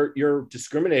 well, you're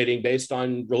discriminating based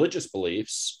on religious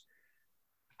beliefs,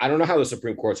 I don't know how the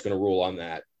Supreme Court's going to rule on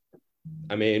that.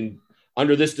 I mean,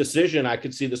 under this decision, I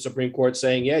could see the Supreme Court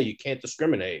saying, yeah, you can't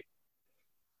discriminate.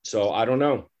 So I don't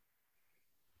know.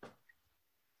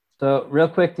 So real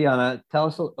quick, Tiana, tell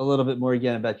us a little bit more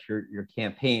again about your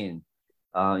campaign.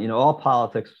 All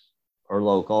politics are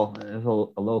local. It's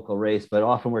a local race, but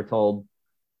often we're told,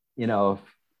 if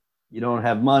you don't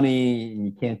have money and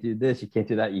you can't do this, you can't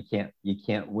do that, you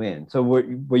can't win. So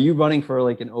were you running for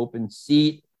like an open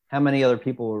seat? How many other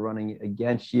people were running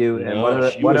against you? And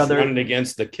what other running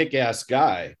against the kick-ass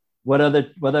guy? What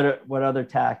other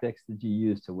tactics did you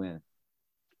use to win?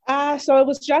 So it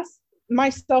was just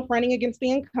myself running against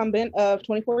the incumbent of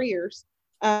 24 years.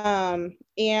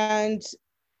 And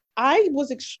I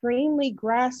was extremely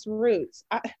grassroots.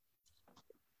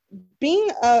 Being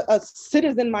a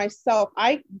citizen myself,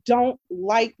 I don't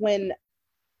like when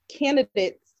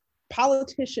candidates,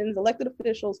 politicians, elected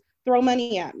officials throw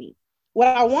money at me. What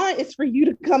I want is for you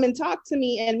to come and talk to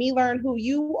me and me learn who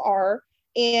you are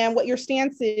and what your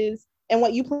stance is and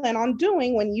what you plan on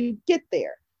doing when you get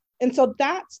there. And so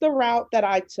that's the route that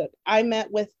I took. I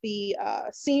met with the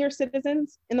senior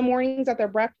citizens in the mornings at their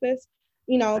breakfast,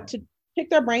 to pick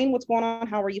their brain, what's going on,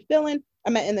 how are you feeling?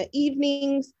 I met in the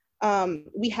evenings.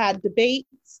 We had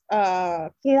debates,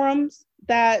 forums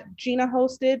that Gina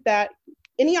hosted, that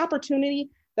any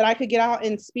opportunity that I could get out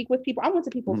and speak with people. I went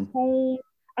to people's homes.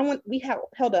 We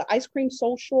held an ice cream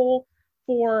social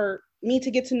for me to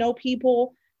get to know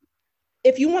people.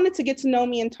 If you wanted to get to know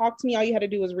me and talk to me, all you had to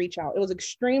do was reach out. It was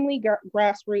extremely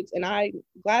grassroots, and I'm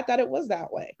glad that it was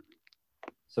that way.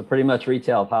 So pretty much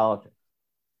retail politics,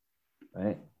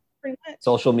 right? Pretty much.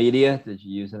 Social media, did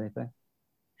you use anything?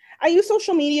 I use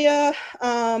social media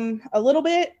a little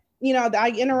bit.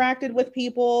 I interacted with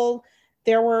people.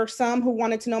 There were some who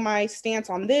wanted to know my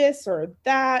stance on this or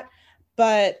that,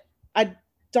 but I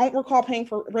don't recall paying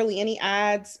for really any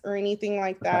ads or anything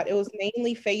like that. It was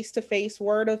mainly face-to-face,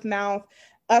 word of mouth,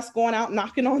 us going out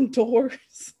knocking on doors,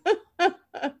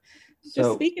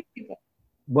 just speaking to people.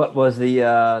 What was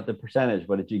the percentage?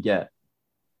 What did you get?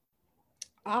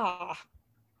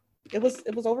 It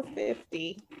was over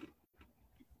 50.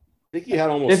 I think you had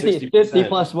almost 50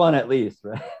 plus one at least,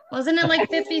 right? Wasn't it like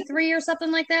 53 or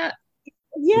something like that?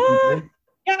 Yeah.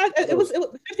 Yeah, it was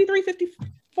 53,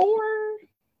 54.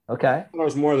 Okay. I thought it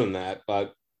was more than that,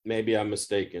 but maybe I'm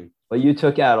mistaken. But you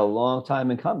took out a long-time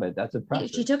incumbent. That's impressive.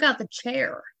 She took out the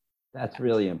chair. That's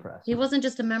really impressive. He wasn't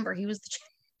just a member. He was the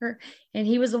chair. And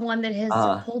he was the one that has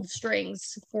pulled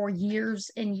strings for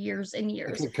years and years and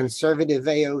years. Like a conservative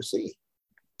AOC.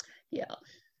 Yeah.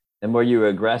 And were you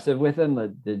aggressive with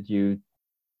him? Did you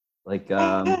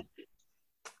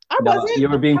I wasn't. You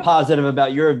were being positive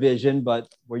about your vision, but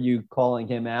were you calling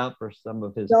him out for some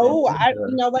of his? No, and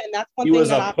that's one thing. He was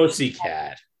a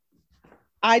pussycat.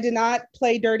 I did not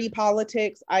play dirty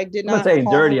politics. I did not. I'm not saying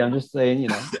dirty. I'm just saying,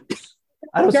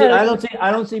 I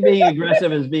don't see being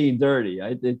aggressive as being dirty.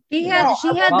 She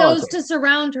had those to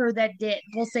surround her that did.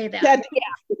 We'll say that.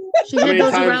 She had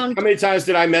those around. How many times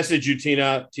did I message you,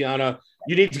 Tiana?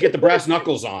 You need to get the brass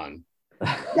knuckles on.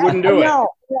 You wouldn't do it. No.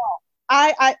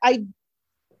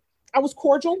 I was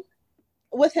cordial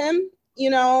with him,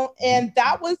 and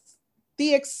that was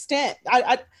the extent.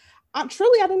 I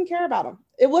truly, I didn't care about him.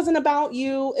 It wasn't about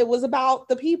you. It was about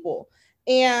the people.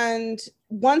 And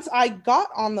once I got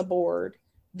on the board,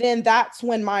 then that's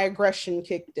when my aggression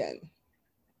kicked in.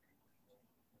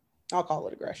 I'll call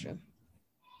it aggression.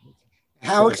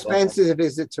 How expensive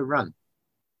is it to run?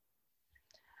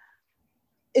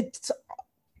 It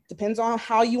depends on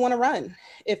how you want to run.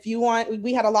 If you want,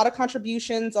 we had a lot of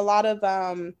contributions, a lot of,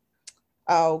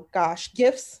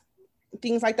 gifts,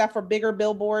 things like that for bigger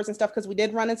billboards and stuff, because we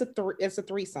did run as a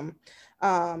threesome.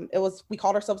 We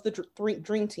called ourselves the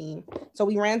dream team. So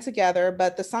we ran together,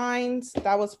 but the signs,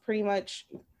 that was pretty much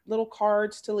little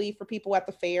cards to leave for people at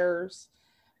the fairs.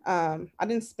 I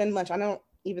didn't spend much. I don't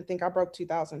even think I broke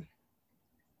 2,000.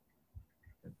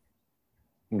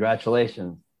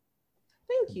 Congratulations.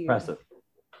 Thank you. Impressive.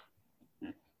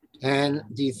 And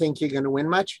do you think you're going to win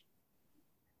much?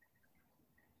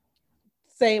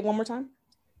 Say it one more time.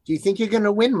 Do you think you're going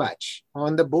to win much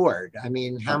on the board? I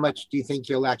mean, how much do you think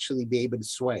you'll actually be able to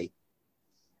sway?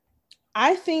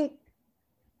 I think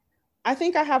I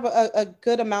have a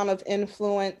good amount of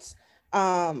influence.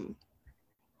 I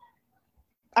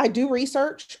do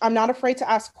research. I'm not afraid to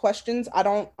ask questions.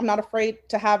 I'm not afraid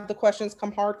to have the questions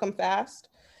come hard, come fast.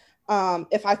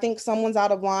 If I think someone's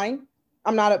out of line,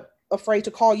 I'm not afraid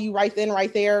to call you right then,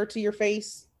 right there to your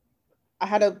face. I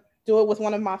had to do it with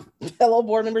one of my fellow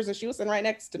board members, and she was sitting right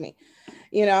next to me.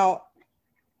 You know,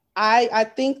 I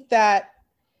think that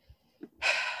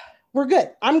we're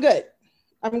good. I'm good.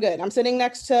 I'm sitting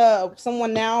next to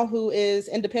someone now who is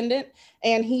independent,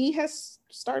 and he has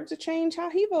started to change how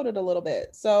he voted a little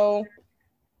bit. So,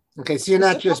 okay, so you're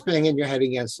not just banging your head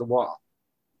against the wall.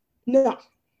 No,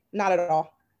 not at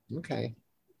all. Okay.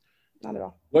 Not at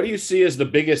all. What do you see as the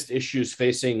biggest issues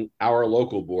facing our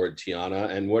local board, Tiana,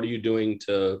 and what are you doing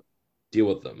to deal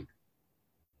with them?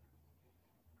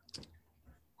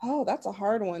 Oh, that's a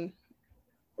hard one.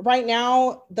 Right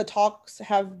now, the talks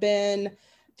have been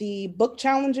the book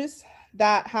challenges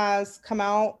that has come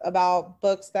out about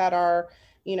books that are,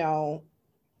 you know,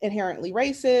 inherently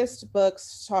racist,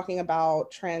 books talking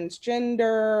about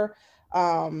transgender,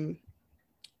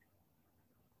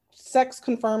 sex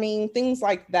confirming, things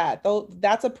like that. Though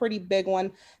that's a pretty big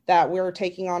one that we're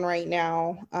taking on right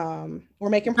now. We're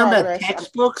making progress. About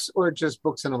textbooks or just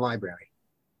books in a library?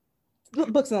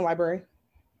 Books in the library.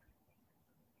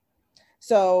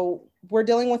 So we're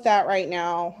dealing with that right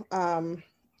now.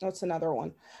 What's another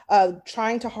one?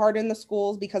 Trying to harden the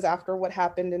schools, because after what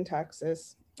happened in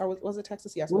Texas, or was it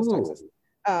Texas? Yes, it was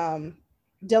Texas.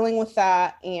 Dealing with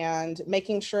that and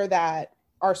making sure that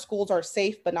our schools are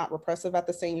safe but not repressive at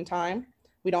the same time.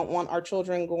 We don't want our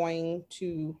children going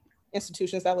to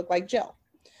institutions that look like jail,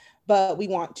 but we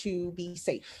want to be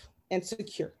safe and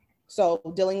secure. So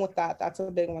dealing with that, that's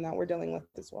a big one that we're dealing with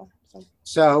as well.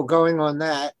 So going on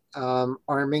that,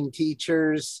 arming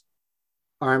teachers,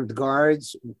 armed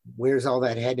guards, where's all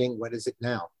that heading? What is it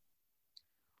now?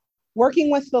 Working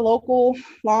with the local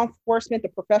law enforcement, the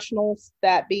professionals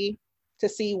that be, to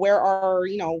see where our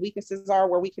weaknesses are,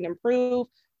 where we can improve,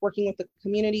 working with the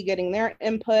community, getting their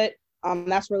input.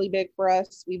 That's really big for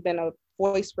us. We've been a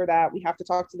voice for that. We have to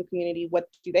talk to the community. What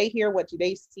do they hear? What do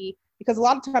they see? Because a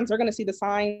lot of times they're going to see the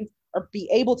signs or be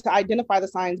able to identify the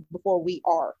signs before we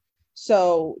are.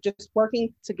 So just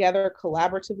working together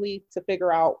collaboratively to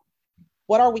figure out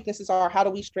what our weaknesses are, how do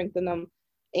we strengthen them,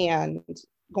 and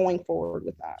going forward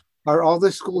with that. Are all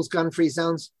the schools gun-free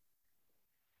zones?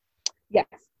 Yes.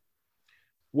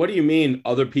 What do you mean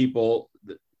other people?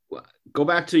 Go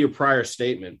back to your prior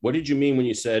statement. What did you mean when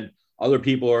you said other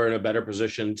people are in a better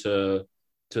position to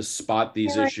spot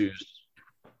these issues?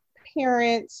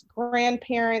 Parents,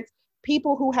 grandparents,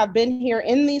 people who have been here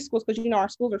in these schools, because our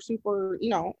schools are super,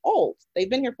 old. They've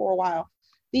been here for a while.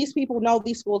 These people know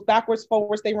these schools backwards,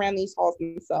 forwards. They ran these halls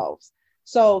themselves.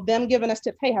 So them giving us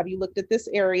tips, hey, have you looked at this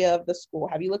area of the school?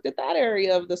 Have you looked at that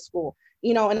area of the school?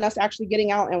 And us actually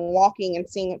getting out and walking and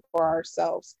seeing it for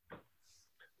ourselves.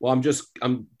 Well,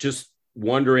 I'm just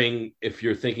wondering if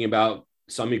you're thinking about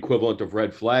some equivalent of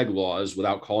red flag laws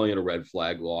without calling it a red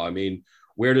flag law. I mean,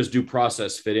 where does due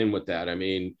process fit in with that? I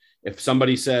mean, if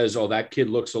somebody says, oh, that kid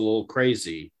looks a little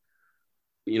crazy,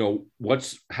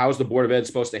 how's the Board of Ed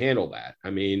supposed to handle that? I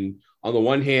mean, on the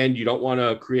one hand, you don't want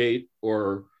to create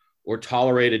or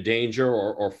tolerate a danger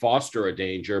or foster a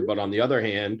danger, but on the other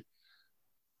hand,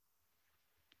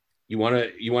 you want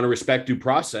to respect due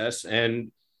process.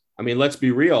 And I mean, let's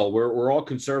be real. We're all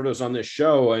conservatives on this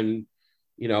show, and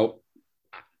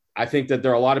I think that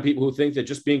there are a lot of people who think that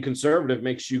just being conservative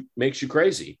makes you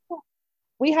crazy.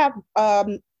 We have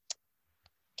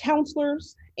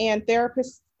counselors and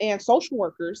therapists and social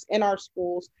workers in our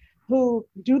schools who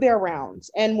do their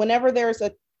rounds, and whenever there's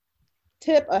a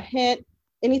tip, a hint,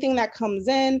 anything that comes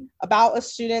in about a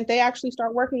student, they actually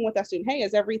start working with that student. Hey,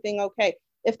 is everything okay?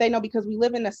 If they know, because we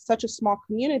live in such a small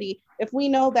community, if we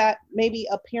know that maybe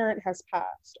a parent has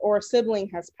passed or a sibling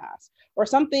has passed or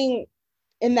something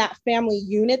in that family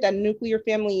unit, that nuclear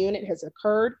family unit has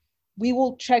occurred, we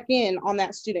will check in on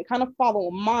that student, kind of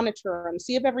follow, monitor them,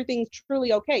 see if everything's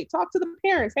truly okay. Talk to the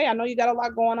parents. Hey, I know you got a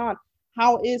lot going on.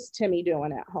 How is Timmy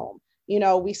doing at home?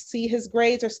 We see his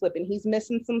grades are slipping. He's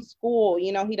missing some school.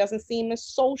 He doesn't seem as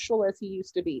social as he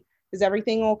used to be. Is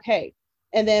everything okay?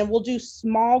 And then we'll do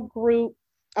small group,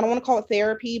 I don't want to call it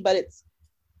therapy, but it's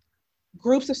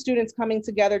groups of students coming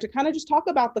together to kind of just talk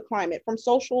about the climate, from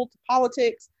social to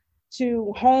politics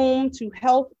to home to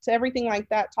health to everything like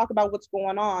that. Talk about what's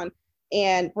going on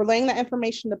and relaying that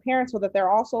information to parents so that they're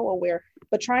also aware,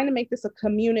 but trying to make this a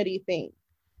community thing,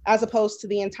 as opposed to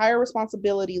the entire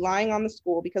responsibility lying on the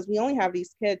school, because we only have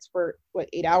these kids for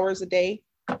 8 hours a day,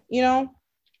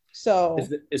 So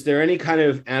is there any kind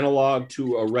of analog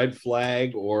to a red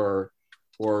flag or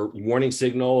warning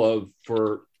signal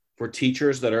for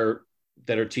teachers that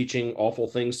are teaching awful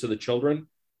things to the children?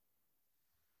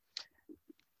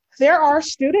 There are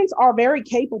students are very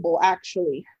capable,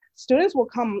 actually. students will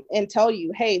come and tell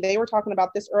you, hey, they were talking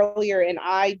about this earlier and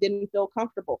I didn't feel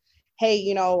comfortable. Hey,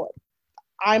 you know,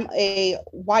 I'm a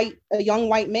young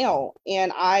white male,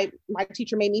 and my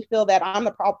teacher made me feel that I'm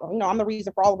the problem. You know, I'm the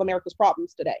reason for all of America's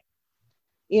problems today.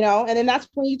 You know, and then that's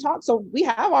when you talk. So we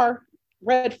have our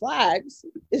red flags.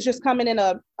 It's just coming in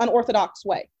a unorthodox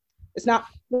way. It's not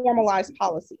formalized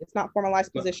policy. It's not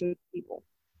formalized position for people.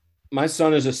 My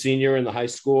son is a senior in the high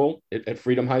school at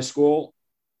Freedom High School.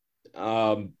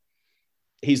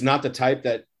 He's not the type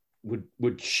that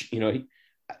would you know,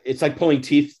 it's like pulling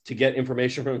teeth to get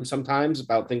information from him sometimes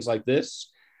about things like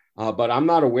this. But I'm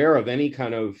not aware of any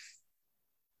kind of,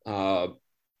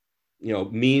 you know,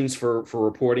 means for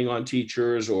reporting on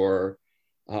teachers or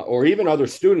even other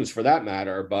students for that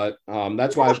matter. But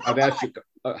that's why I've asked you,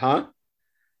 huh?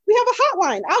 We have a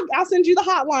hotline. I'll send you the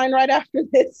hotline right after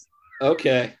this.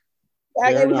 Okay.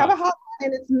 Yeah, we have a hotline,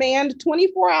 and it's manned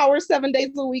 24 hours, 7 days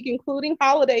a week, including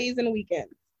holidays and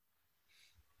weekends.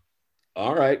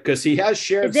 All right, because he has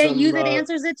shared. Is it you that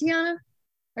answers it, Tiana?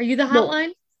 Are you the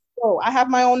hotline? No, I have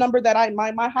my own number that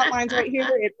my hotline's right here.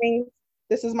 It means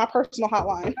this is my personal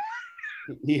hotline.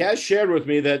 He has shared with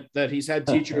me that he's had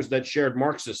teachers that shared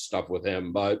Marxist stuff with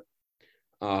him, but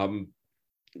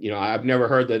you know, I've never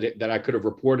heard that I could have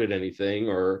reported anything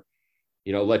or,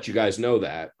 you know, let you guys know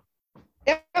that.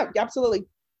 Yeah, absolutely.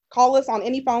 Call us on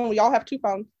any phone. We all have 2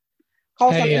 phones. Call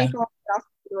us on any phone.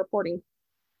 The reporting.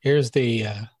 Here's the.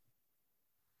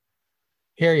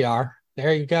 Here you are.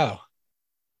 There you go.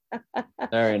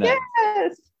 Very nice.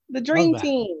 Yes, the dream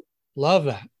team. Love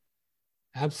that.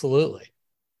 Absolutely.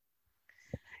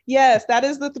 Yes, that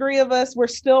is the 3 of us. We're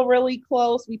still really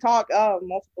close. We talk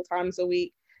multiple times a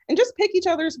week and just pick each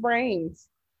other's brains.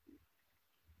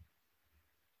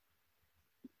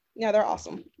 Yeah, they're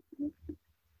awesome.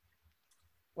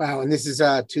 Wow, and this is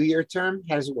a 2-year term?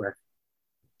 How does it work?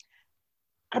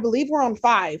 I believe we're on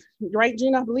 5, right,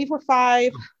 Gina? I believe we're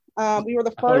 5. We were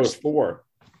the first. I thought it was 4.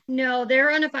 No,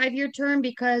 they're on a 5-year term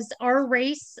because our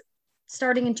race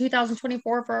starting in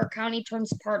 2024 for our county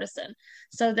turns partisan,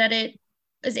 so that it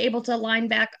is able to line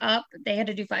back up. They had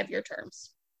to do 5-year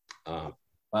terms.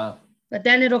 Wow. But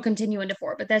then it'll continue into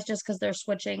 4. But that's just because they're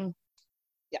switching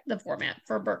the format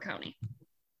for Burke County.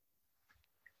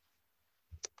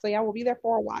 So yeah, we'll be there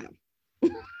for a while.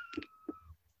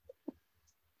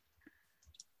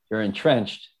 You're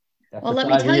entrenched. After Well, let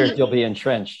me 5 tell years, you, you'll be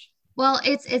entrenched. well,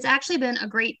 it's actually been a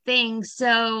great thing.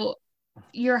 So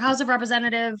your House of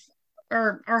Representative,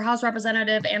 or our House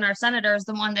representative and our senator is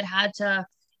the one that had to,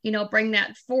 you know, bring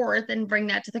that forth and bring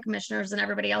that to the commissioners and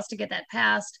everybody else to get that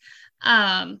passed.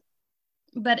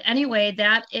 But anyway,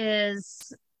 that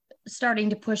is starting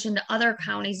to push into other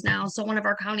counties now. So one of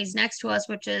our counties next to us,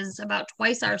 which is about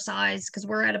twice our size, because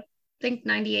we're at I think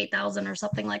 98,000 or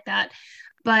something like that.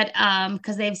 But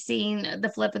because they've seen the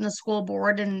flip in the school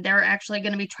board, and they're actually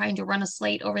going to be trying to run a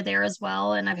slate over there as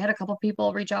well. And I've had a couple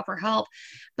people reach out for help,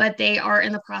 but they are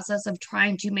in the process of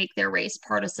trying to make their race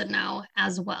partisan now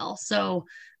as well. So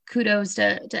kudos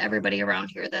to everybody around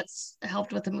here that's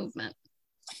helped with the movement.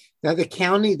 Now, the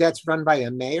county, that's run by a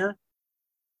mayor?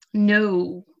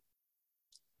 No.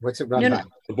 What's it run by?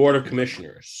 The Board of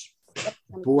Commissioners.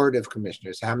 Board of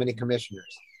Commissioners. How many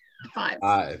commissioners? 5.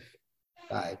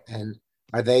 5. And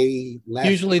are they left?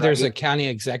 Usually there's a county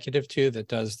executive too that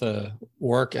does the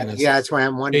work. And yeah, that's why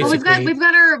I'm wondering. Well,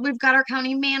 we've got our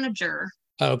county manager.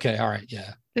 Okay, all right,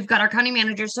 yeah. We've got our county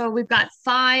manager. So we've got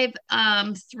 5,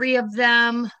 3 of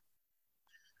them.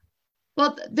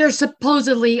 Well, they're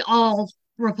supposedly all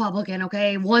Republican,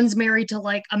 okay? One's married to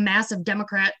like a massive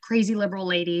Democrat, crazy liberal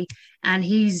lady, and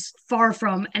he's far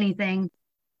from anything.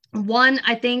 One,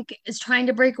 I think, is trying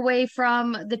to break away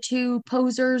from the 2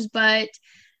 posers, but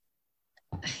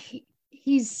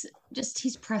he's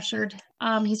pressured.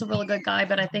 He's a really good guy,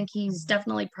 but I think he's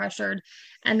definitely pressured.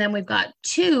 And then we've got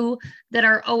 2 that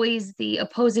are always the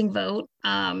opposing vote,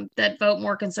 that vote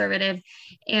more conservative,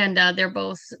 and they're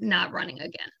both not running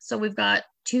again. So we've got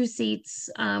 2 seats.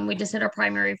 We just hit our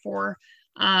primary for.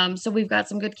 So we've got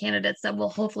some good candidates that will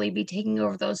hopefully be taking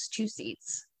over those 2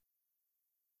 seats.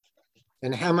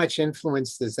 And how much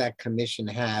influence does that commission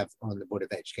have on the Board of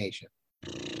Education?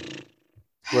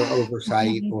 For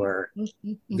oversight or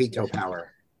veto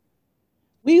power?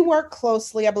 We work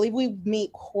closely. I believe we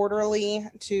meet quarterly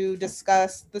to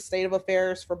discuss the state of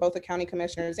affairs for both the county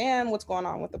commissioners and what's going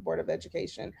on with the Board of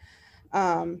Education.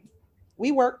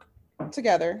 We work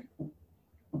together.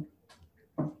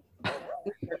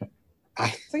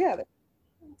 Together.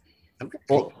 Okay.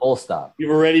 Full stop.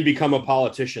 You've already become a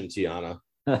politician, Tiana.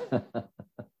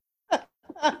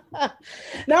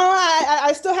 No,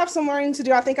 I still have some learning to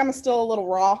do. I think I'm still a little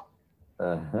raw.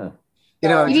 You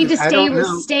know, You need to I don't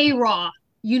know. stay raw.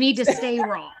 You need to stay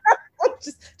raw.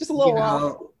 just a little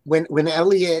raw. When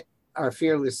Elliot, our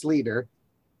fearless leader,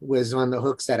 was on the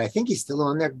hook set, I think he's still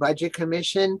on their budget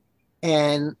commission.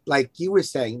 And like you were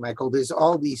saying, Michael, there's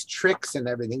all these tricks and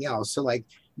everything else. So like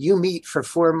you meet for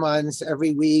 4 months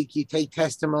every week, you take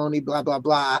testimony, blah, blah,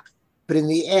 blah. But in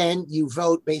the end, you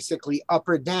vote basically up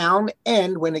or down.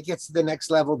 And when it gets to the next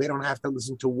level, they don't have to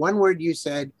listen to one word you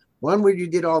said, one word you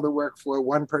did all the work for,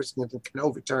 one person that can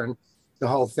overturn the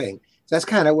whole thing. So that's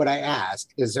kind of what I ask.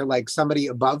 Is there like somebody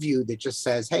above you that just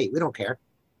says, hey, we don't care?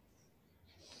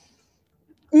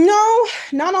 No,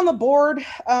 not on the board.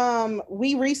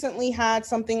 We recently had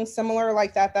something similar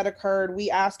like that occurred. We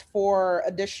asked for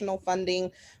additional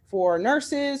funding for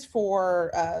nurses,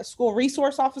 for school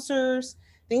resource officers,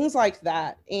 things like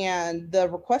that. And the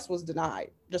request was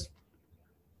denied, just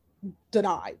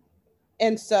denied.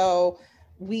 And so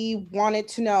we wanted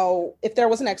to know if there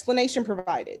was an explanation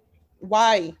provided.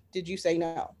 Why did you say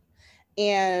no?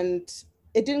 And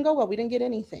it didn't go well. We didn't get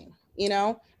anything, you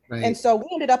know? Right. And so we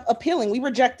ended up appealing. We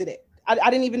rejected it. I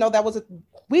didn't even know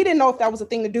we didn't know if that was a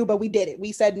thing to do, but we did it.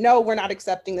 We said, no, we're not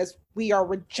accepting this. We are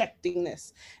rejecting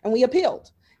this. And we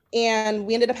appealed. And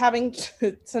we ended up having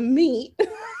to meet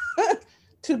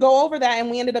to go over that. And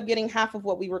we ended up getting half of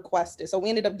what we requested. So we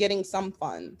ended up getting some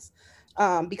funds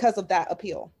because of that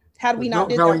appeal. Had we not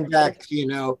going back, you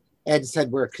know, Ed said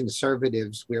we're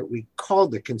conservatives. We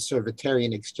called the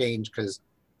Conservatarian exchange because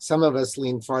some of us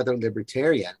lean farther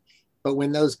libertarian. But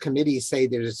when those committees say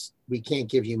we can't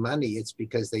give you money, it's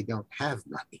because they don't have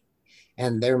money.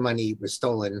 And their money was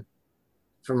stolen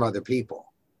from other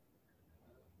people.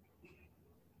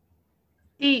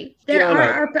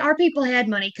 Our people had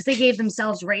money because they gave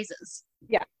themselves raises.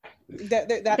 Yeah.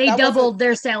 They doubled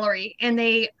their salary, and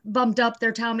they bumped up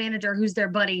their town manager, who's their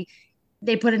buddy.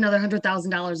 They put another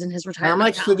 $100,000 in his retirement. How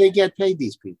much account. do they get paid,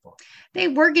 these people? They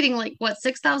were getting like what,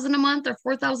 $6,000 a month or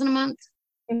 $4,000 a month,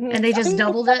 and they just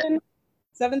doubled it.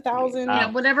 7,000. Yeah,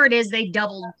 whatever it is, they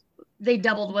doubled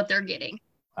what they're getting.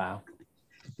 Wow.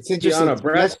 It's interesting. Deanna,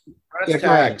 brass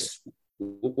tacks.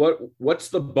 What's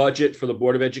the budget for the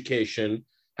Board of Education?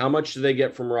 How much do they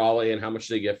get from Raleigh, and how much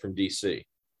do they get from DC?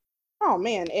 Oh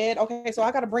man, Ed. Okay, so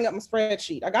I got to bring up my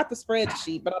spreadsheet. I got the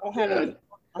spreadsheet, but I don't have it.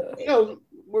 You know,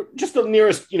 we're just the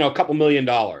nearest, a couple $1 million.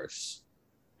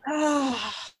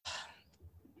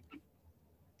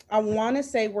 I want to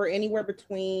say we're anywhere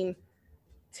between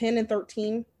 10 and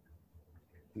 13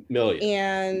 million.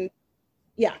 And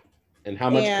yeah. And how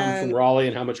much comes from Raleigh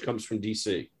and how much comes from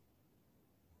DC?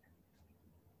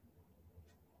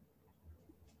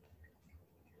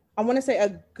 I want to say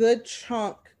a good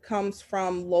chunk comes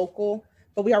from local,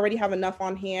 but we already have enough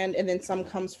on hand, and then some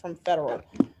comes from federal.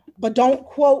 But don't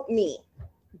quote me.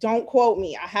 Don't quote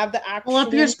me. I have the actual. Pull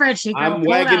up your spreadsheet. Girl. I'm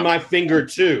wagging my finger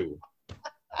too.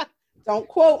 Don't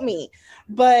quote me.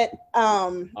 But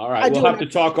all right, we'll have to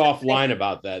talk offline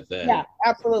about that then. Yeah,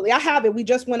 absolutely. I have it. We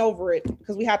just went over it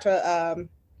because we had to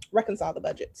reconcile the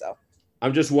budget. So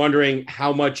I'm just wondering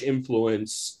how much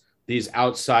influence these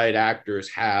outside actors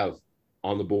have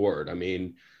on the board. I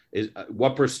mean,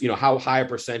 how high a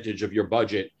percentage of your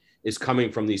budget is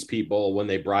coming from these people when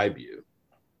they bribe you?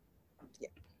 Yeah.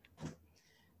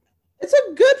 It's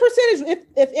a good percentage.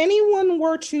 If anyone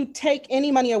were to take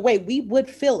any money away, we would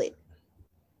feel it.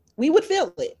 We would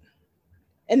feel it.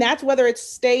 And that's whether it's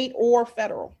state or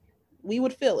federal. We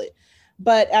would feel it.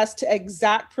 But as to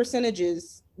exact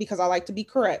percentages, because I like to be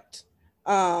correct,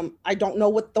 I don't know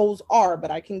what those are,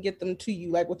 but I can get them to you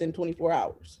like within 24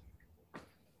 hours.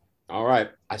 All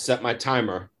right. I set my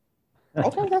timer.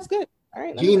 Okay, that's good. All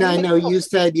right. Gina, I know you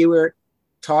said you were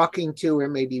talking to or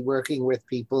maybe working with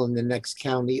people in the next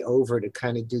county over to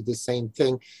kind of do the same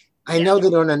thing. I know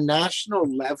that on a national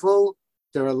level,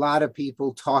 there are a lot of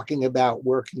people talking about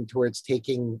working towards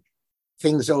taking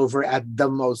things over at the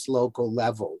most local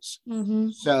levels. Mm-hmm.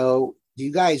 So do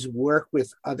you guys work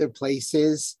with other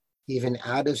places, even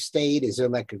out of state? Is there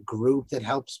like a group that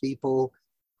helps people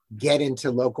get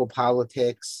into local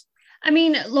politics? I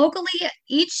mean, locally,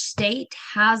 each state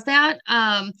has that.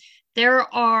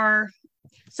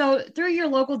 So through your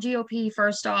local GOP,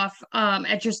 first off,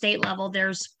 at your state level,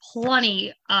 there's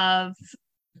plenty of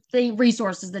the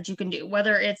resources that you can do,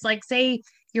 whether it's like, say,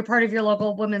 you're part of your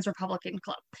local women's Republican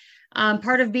club.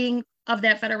 Part of being of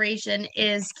that federation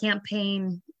is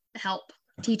campaign help,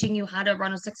 teaching you how to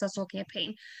run a successful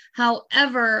campaign.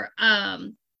 However,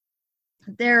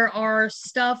 There are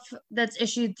stuff that's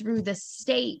issued through the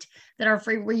state that are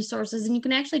free resources, and you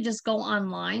can actually just go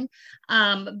online.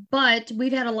 But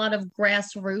we've had a lot of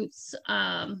grassroots,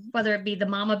 whether it be the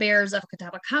Mama Bears of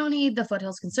Catawba County, the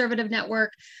Foothills Conservative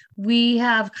Network. We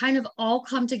have kind of all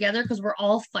come together because we're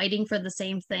all fighting for the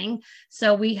same thing.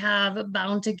 So we have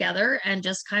bound together and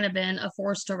just kind of been a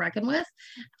force to reckon with.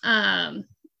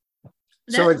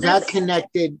 So is that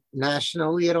connected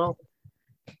nationally at all?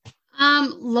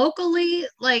 Locally,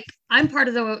 like I'm part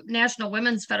of the National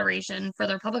Women's Federation for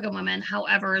the Republican Women.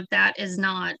 However, that is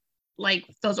not like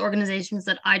those organizations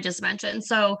that I just mentioned.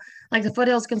 So like the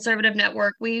Foothills Conservative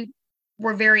Network, we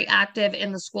were very active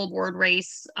in the school board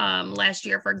race last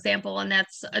year, for example. And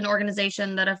that's an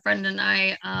organization that a friend and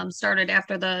I started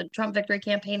after the Trump victory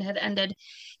campaign had ended.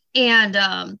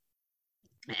 And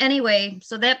anyway,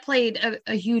 so that played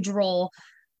a huge role.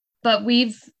 But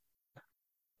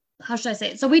how should I say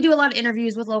it? So we do a lot of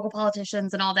interviews with local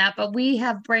politicians and all that, but we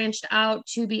have branched out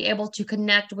to be able to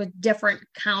connect with different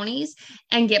counties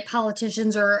and get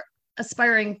politicians or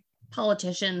aspiring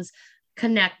politicians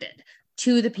connected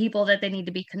to the people that they need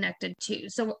to be connected to.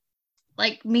 So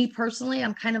like me personally,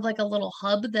 I'm kind of like a little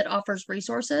hub that offers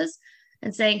resources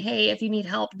and saying, hey, if you need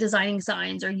help designing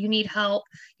signs or you need help,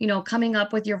 coming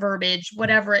up with your verbiage,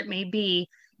 whatever it may be,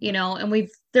 and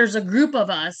there's a group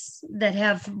of us that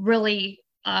have really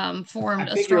formed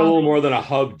I think you're a little more than a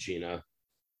hub, Gina.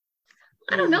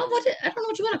 I don't know what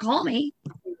you want to call me.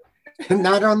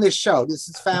 Not on this show. This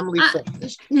is family friendly.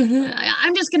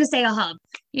 I'm just gonna say a hub,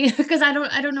 because I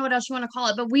don't know what else you want to call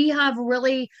it. But we have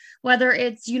really, whether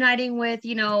it's uniting with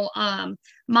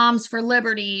Moms for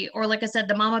Liberty or like I said,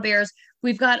 the Mama Bears,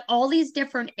 we've got all these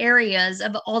different areas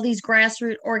of all these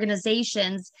grassroots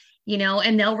organizations.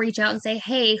 And they'll reach out and say,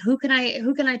 hey, who can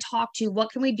I talk to? What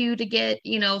can we do to get,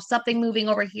 something moving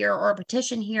over here or a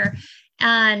petition here?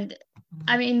 And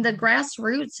I mean, the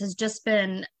grassroots has just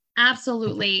been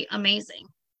absolutely amazing.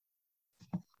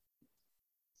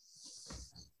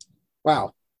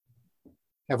 Wow.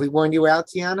 Have we worn you out,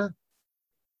 Tiana?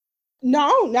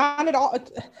 No, not at all.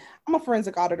 I'm a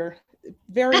forensic auditor.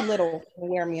 Very little will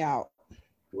wear me out.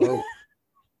 Whoa.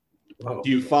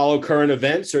 Do you follow current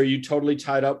events or are you totally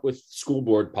tied up with school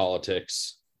board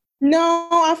politics? No,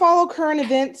 I follow current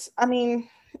events. I mean,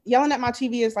 yelling at my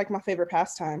TV is like my favorite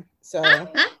pastime. So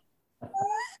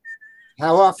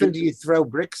how often do you throw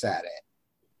bricks at it?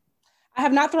 I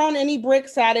have not thrown any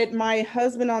bricks at it. My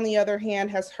husband, on the other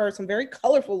hand, has heard some very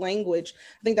colorful language.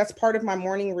 I think that's part of my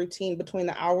morning routine between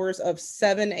the hours of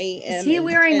 7 a.m. Is he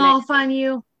wearing off on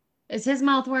you? Is his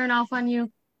mouth wearing off on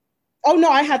you? Oh,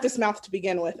 no, I had this mouth to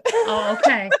begin with. Oh,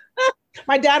 okay.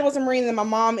 My dad was a Marine and my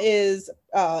mom is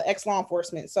ex-law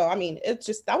enforcement. So, I mean, it's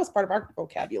just, that was part of our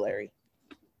vocabulary.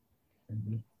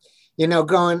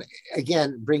 Going,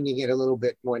 again, bringing it a little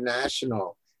bit more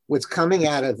national, what's coming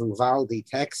out of Uvalde,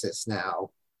 Texas now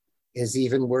is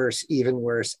even worse, and even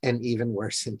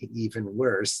worse, and even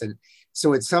worse. And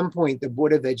so at some point, the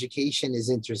Board of Education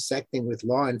is intersecting with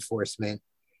law enforcement.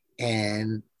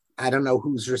 And I don't know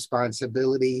whose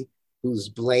responsibility, whose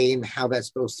blame, how that's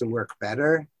supposed to work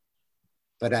better.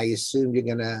 But I assume you're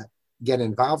going to get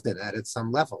involved in that at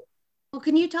some level. Well,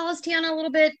 can you tell us, Tiana, a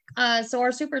little bit? So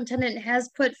our superintendent has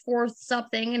put forth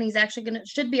something, and he's actually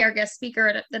should be our guest speaker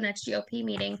at the next GOP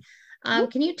meeting.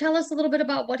 Can you tell us a little bit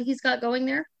about what he's got going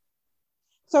there?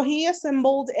 So he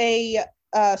assembled a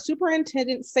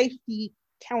superintendent safety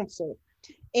council,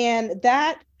 and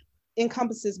that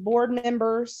encompasses board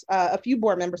members, a few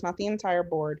board members, not the entire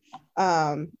board,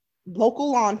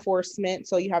 local law enforcement.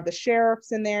 So you have the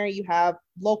sheriffs in there, you have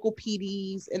local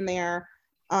PDs in there,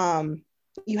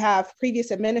 you have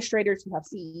previous administrators, you have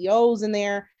CEOs in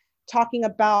there talking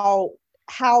about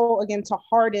how, again, to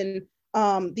harden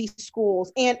these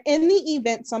schools. And in the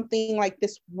event something like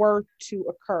this were to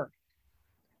occur,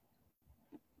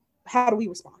 how do we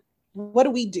respond? What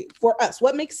do we do for us?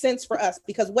 What makes sense for us?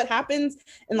 Because what happens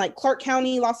in like Clark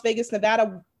County, Las Vegas,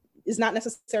 Nevada is not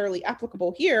necessarily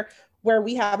applicable here, where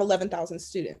we have 11,000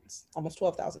 students, almost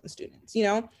 12,000 students,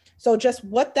 So just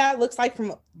what that looks like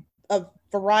from a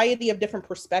variety of different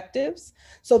perspectives.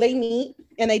 So they meet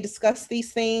and they discuss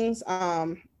these things.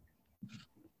 And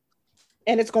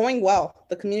it's going well.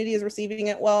 The community is receiving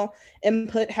it well.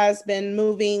 Input has been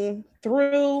moving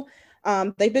through.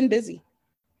 They've been busy.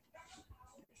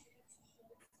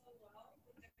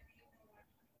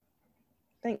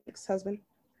 Thanks, husband.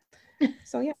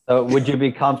 So, yeah. So would you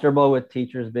be comfortable with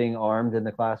teachers being armed in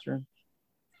the classroom?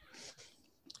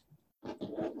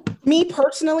 Me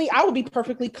personally, I would be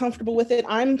perfectly comfortable with it.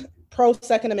 I'm pro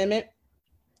Second Amendment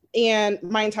and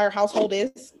my entire household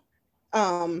is.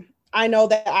 I know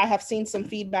that I have seen some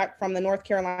feedback from the North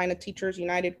Carolina Teachers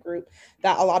United group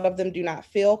that a lot of them do not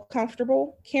feel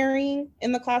comfortable carrying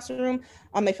in the classroom.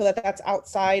 They feel that that's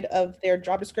outside of their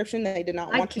job description. They did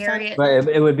not want to sign it. But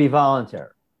it would be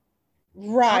voluntary.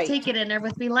 Right. I'll take it in there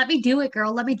with me. Let me do it,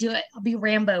 girl. Let me do it. I'll be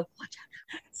Rambo. Watch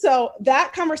out. So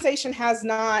that conversation has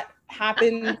not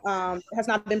happened, has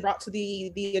not been brought to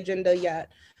the agenda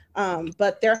yet.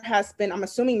 But there has been, I'm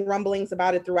assuming, rumblings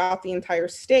about it throughout the entire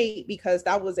state, because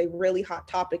that was a really hot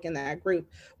topic in that group,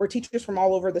 where teachers from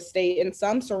all over the state and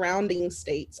some surrounding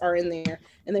states are in there,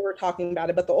 and they were talking about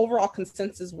it. But the overall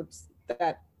consensus was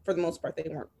that, for the most part, they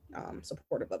weren't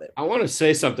supportive of it. I want to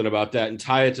say something about that and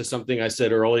tie it to something I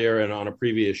said earlier and on a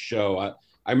previous show.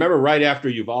 I remember right after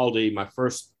Uvalde, my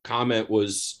first comment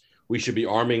was we should be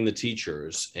arming the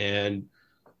teachers. And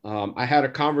I had a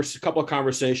couple of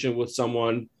conversations with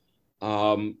someone,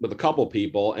 with a couple of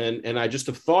people, and I just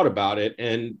have thought about it.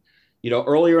 And,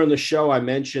 earlier in the show, I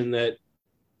mentioned that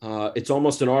it's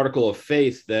almost an article of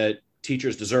faith that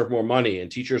teachers deserve more money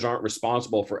and teachers aren't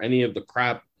responsible for any of the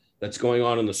crap that's going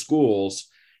on in the schools.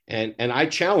 And I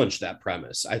challenge that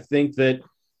premise. I think that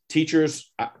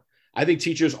teachers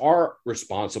are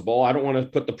responsible. I don't want to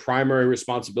put the primary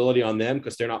responsibility on them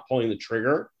because they're not pulling the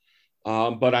trigger.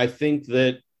 But I think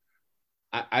that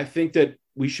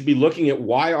we should be looking at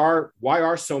why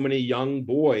are so many young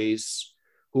boys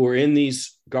who are in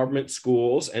these government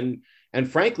schools and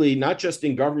frankly, not just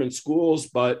in government schools,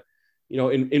 but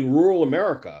in rural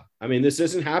America. I mean, this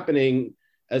isn't happening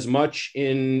as much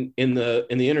in the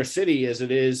inner city as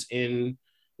it is in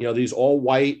these all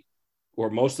white or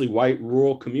mostly white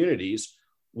rural communities.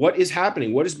 What is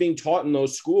happening? What is being taught in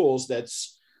those schools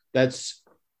that's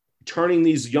turning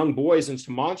these young boys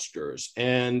into monsters?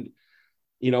 And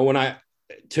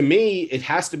to me, it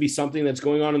has to be something that's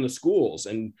going on in the schools,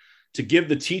 and to give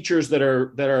the teachers that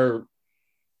are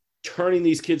turning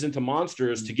these kids into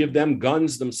monsters, to give them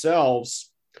guns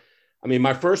themselves. I mean,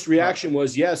 my first reaction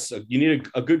was, yes, you need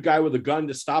a good guy with a gun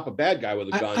to stop a bad guy with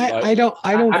a gun.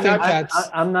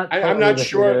 I'm not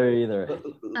sure either.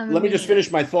 Let me just finish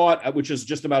my thought, which is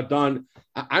just about done.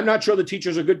 I'm not sure the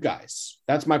teachers are good guys.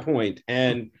 That's my point.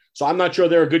 And so I'm not sure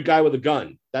they're a good guy with a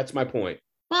gun. That's my point.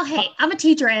 Well, hey, I'm a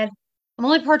teacher, Ed. I'm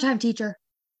only a part-time teacher,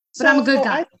 but I'm a good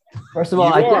guy. First of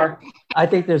all, I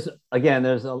think there's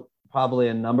probably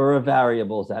a number of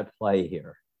variables at play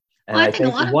here. And I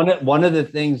think one of the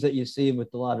things that you see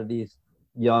with a lot of these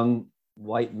young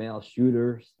white male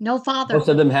shooters, no father. Most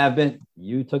of them have been.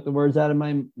 You took the words out of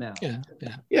my mouth. Yeah.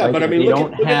 Right? But I mean,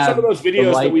 look at some of those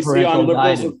videos that we see on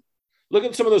liberals. Look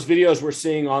at some of those videos we're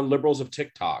seeing on liberals of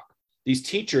TikTok. These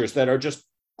teachers that are just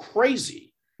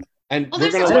crazy, and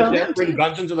we're going to let them bring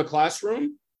guns into the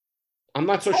classroom. I'm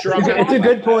not so sure. It's a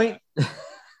good point.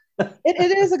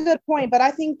 It is a good point, but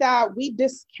I think that we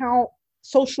discount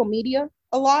social media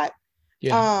a lot.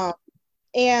 Yeah.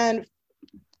 And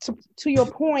to your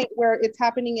point, where it's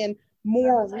happening in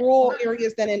more rural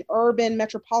areas than in urban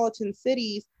metropolitan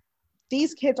cities,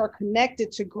 these kids are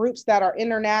connected to groups that are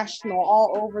international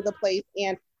all over the place.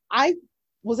 And I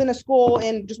was in a school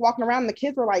and just walking around, and the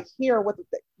kids were like here with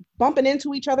bumping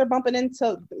into each other, bumping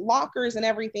into lockers and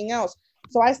everything else.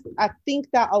 So I think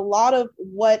that a lot of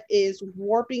what is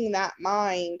warping that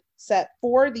mindset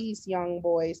for these young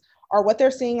boys are what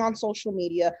they're seeing on social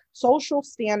media, social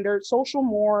standards, social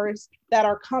mores that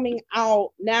are coming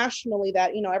out nationally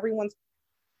that, everyone's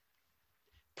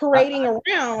parading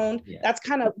around. Yeah. That's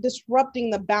kind of disrupting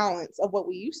the balance of what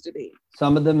we used to be.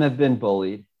 Some of them have been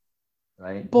bullied,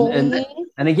 right?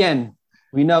 And again,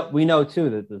 we know too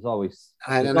that there's always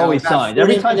signs.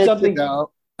 Every time something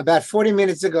about 40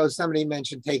 minutes ago, somebody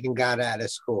mentioned taking God out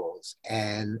of schools,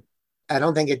 and I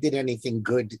don't think it did anything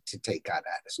good to take God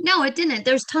out of schools. No, it didn't.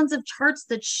 There's tons of charts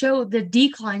that show the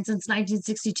decline since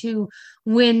 1962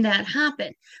 when that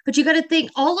happened. But you got to think,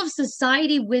 all of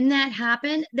society when that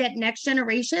happened, that next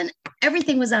generation,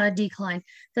 everything was on a decline.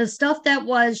 The stuff that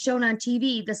was shown on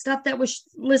TV, the stuff that was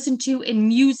listened to in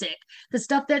music, the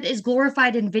stuff that is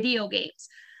glorified in video games.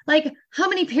 Like, how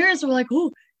many parents were like,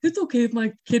 oh, it's okay if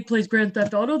my kid plays Grand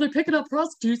Theft Auto. They're picking up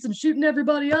prostitutes and shooting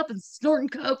everybody up and snorting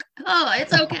coke. Oh,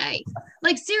 it's okay.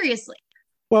 Like, seriously.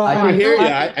 Well, I hear you.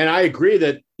 And I agree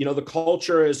that, the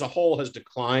culture as a whole has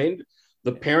declined.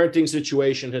 The parenting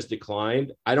situation has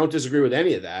declined. I don't disagree with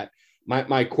any of that.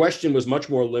 My question was much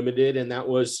more limited. And that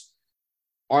was,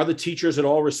 are the teachers at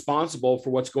all responsible for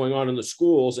what's going on in the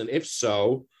schools? And if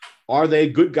so, are they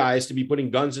good guys to be putting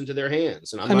guns into their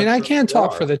hands? And I can't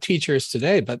talk for the teachers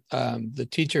today, but the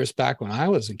teachers back when I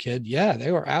was a kid, yeah,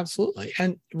 they were absolutely.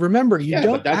 And remember, you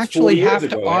don't actually have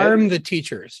to arm the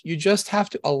teachers. You just have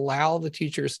to allow the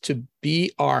teachers to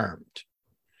be armed.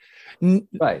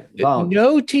 Right.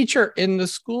 No teacher in the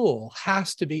school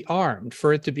has to be armed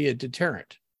for it to be a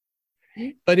deterrent.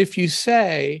 But if you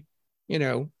say,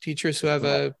 teachers who have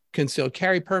a concealed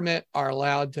carry permit are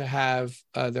allowed to have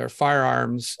their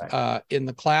firearms in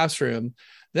the classroom,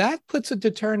 that puts a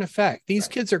deterrent effect. These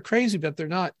kids are crazy, but they're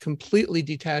not completely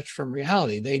detached from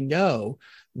reality. They know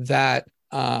that,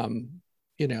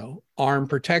 armed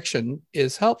protection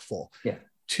is helpful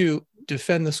to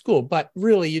defend the school, but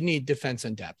really you need defense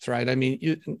in depth, right? I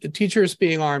mean, teachers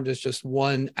being armed is just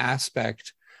one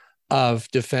aspect of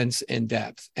defense in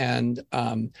depth. And,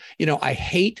 I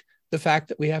hate the fact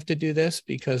that we have to do this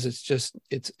because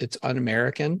it's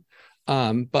un-American.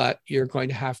 But you're going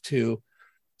to have to,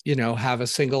 have a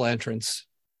single entrance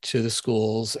to the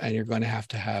schools, and you're going to have,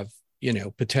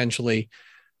 potentially,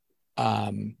 you're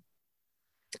going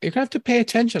to have to pay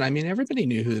attention. I mean, everybody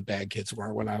knew who the bad kids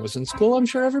were when I was in school. I'm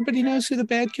sure everybody knows who the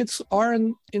bad kids are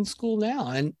in school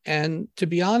now. And to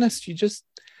be honest, you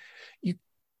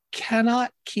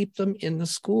cannot keep them in the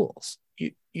schools.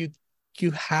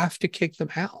 You have to kick them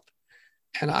out.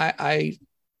 And I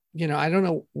don't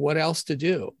know what else to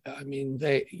do. I mean,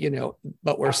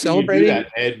 but we're celebrating. You do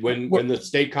that, Ed, when the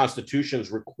state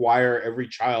constitutions require every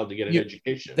child to get an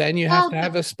education. Then you have to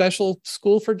have a special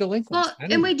school for delinquents. Well,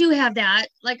 and we do have that.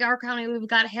 Like our county, we've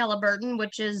got Halliburton,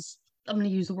 which is, I'm going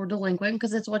to use the word delinquent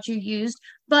because it's what you used.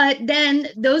 But then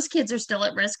those kids are still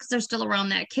at risk because they're still around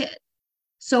that kid.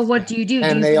 So what do you do?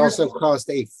 And they also cost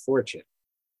a fortune.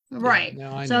 Right.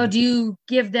 Yeah, no, so do you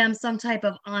give them some type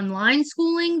of online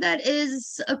schooling that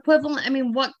is equivalent? I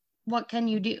mean, what can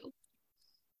you do?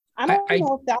 I don't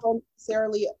know if that will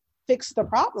necessarily fix the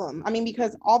problem. I mean,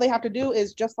 because all they have to do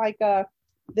is just like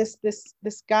this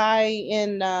guy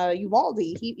in Uvalde.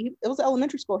 He it was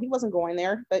elementary school. He wasn't going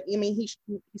there, but I mean, he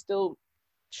still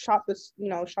shot up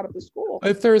the school.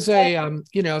 If there's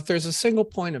if there's a single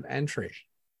point of entry,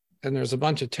 and there's a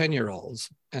bunch of 10-year-olds,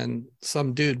 and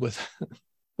some dude with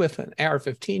an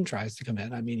AR-15 tries to come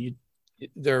in, I mean,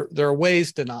 there are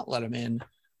ways to not let them in.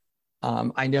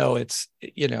 I know it's,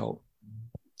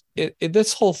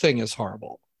 this whole thing is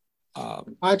horrible.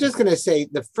 I'm just going to say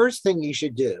the first thing you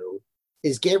should do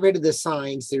is get rid of the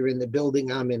signs that are in the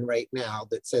building I'm in right now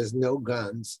that says no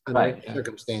guns under any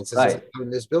circumstances in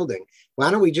this building.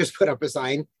 Why don't we just put up a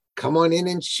sign, come on in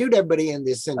and shoot everybody in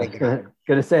this synagogue?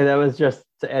 Going to say that was just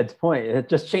to Ed's point. It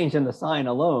just changing the sign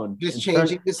alone.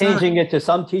 Changing it to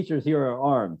some teachers here are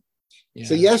armed. Yeah.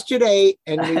 So yesterday,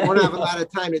 and we won't have a lot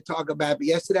of time to talk about, but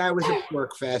yesterday I was at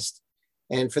Pork Fest.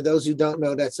 And for those who don't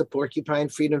know, that's a Porcupine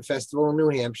Freedom Festival in New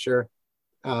Hampshire.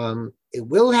 It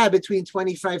will have between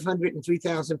 2,500 and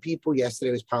 3,000 people.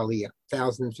 Yesterday was probably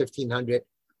 1,000, 1,500.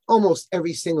 Almost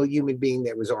every single human being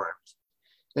that was armed.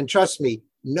 And trust me,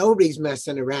 nobody's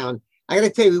messing around. I got to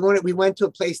tell you, we went to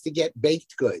a place to get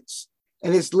baked goods,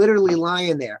 and it's literally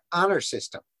lying there, honor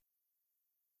system.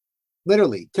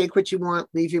 Literally, take what you want,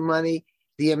 leave your money.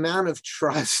 The amount of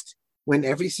trust when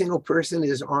every single person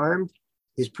is armed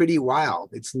is pretty wild.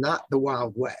 It's not the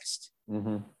Wild West.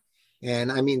 Mm-hmm.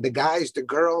 And I mean, the guys, the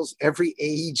girls, every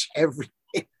age,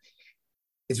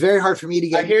 it's very hard for me to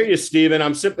get. I hear you, Stephen.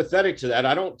 I'm sympathetic to that.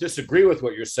 I don't disagree with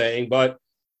what you're saying, but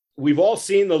we've all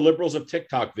seen the liberals of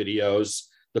TikTok videos,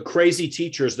 the crazy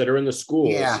teachers that are in the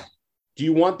schools. Yeah. Do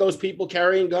you want those people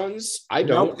carrying guns? I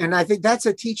don't. Nope. And I think that's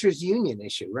a teachers union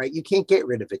issue, right? You can't get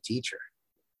rid of a teacher.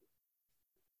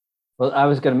 Well, I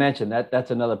was going to mention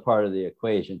that's another part of the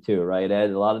equation too, right,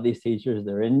 Ed? A lot of these teachers,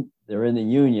 they're in the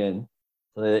union,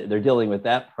 so they're dealing with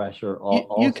that pressure.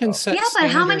 You can set but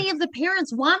how many of the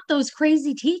parents want those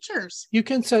crazy teachers? You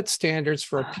can set standards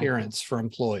for appearance for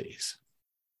employees.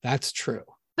 That's true.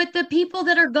 But the people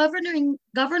that are governing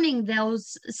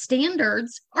those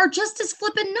standards are just as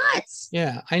flippin' nuts.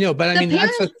 Yeah, I know, but I mean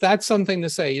that's something to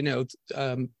say.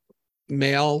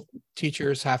 Male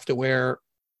teachers have to wear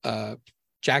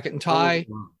jacket and tie.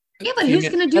 Yeah, but who's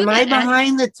going to do Am that? I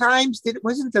behind the times?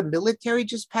 Wasn't the military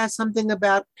just pass something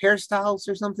about hairstyles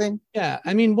or something? Yeah,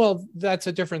 I mean, well, that's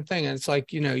a different thing. And it's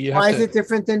like, you have Why is it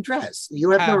different than dress? You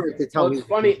have no right to tell me. It's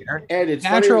funny, Ed. It's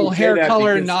natural funny hair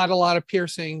color, because, not a lot of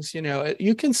piercings.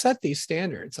 You can set these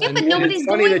standards. Yeah, but nobody's it's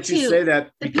funny going that you to. say that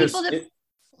The because people that-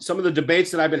 some of the debates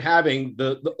that I've been having,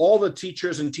 all the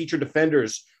teachers and teacher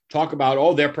defenders talk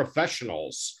about, they're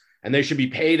professionals and they should be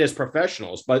paid as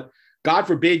professionals, but God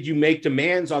forbid you make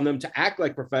demands on them to act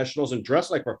like professionals and dress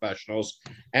like professionals.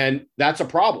 And that's a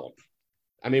problem.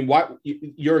 I mean,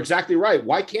 you're exactly right.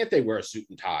 Why can't they wear a suit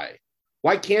and tie?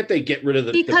 Why can't they get rid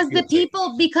of because the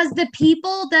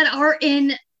people that are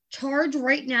in charge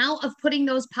right now of putting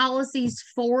those policies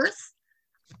forth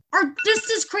are just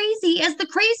as crazy as the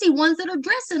crazy ones that are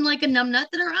dressing like a numbnut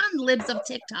that are on libs of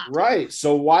TikTok. Right.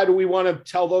 So why do we want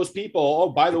to tell those people, oh,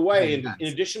 by the way, in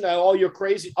addition to all your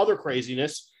other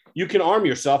craziness, you can arm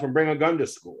yourself and bring a gun to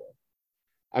school?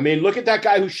 I mean, look at that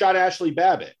guy who shot Ashley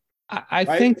Babbitt. I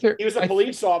think he was a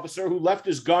police officer who left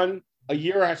his gun a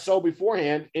year or so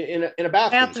beforehand in a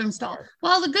bathroom stall.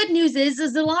 Well, the good news is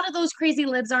a lot of those crazy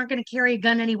libs aren't going to carry a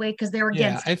gun anyway because they're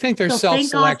against. I think there's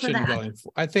self-selection going.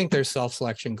 I think there's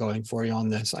self-selection going for you on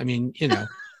this. I mean,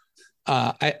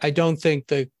 I don't think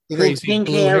the crazy pink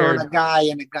hair on a guy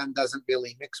and a gun doesn't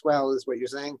really mix well, is what you're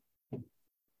saying?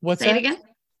 What's Say that? it again?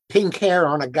 Pink hair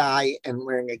on a guy and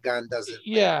wearing a gun doesn't.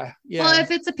 Yeah. Well, if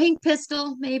it's a pink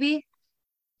pistol, maybe.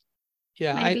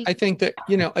 Yeah, I think that,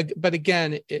 but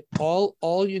again,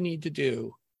 all you need to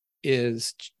do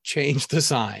is change the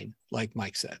sign, like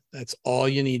Mike said. That's all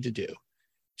you need to do.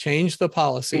 Change the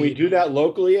policy. Can we do that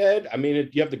locally, Ed? I mean,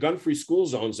 you have the Gun-Free School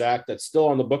Zones Act that's still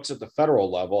on the books at the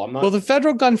federal level. Well, the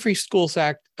federal Gun-Free Schools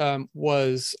Act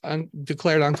was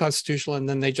declared unconstitutional, and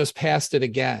then they just passed it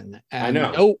again. And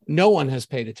I know. No one has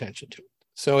paid attention to it.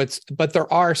 So but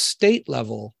there are state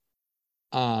level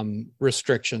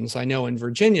restrictions. I know in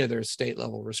Virginia there's state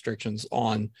level restrictions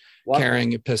on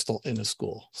carrying a pistol in a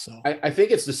school. So I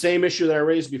think it's the same issue that I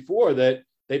raised before, that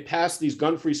they passed these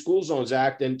Gun-Free School Zones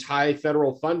Act and tie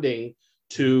federal funding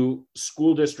to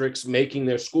school districts making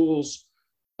their school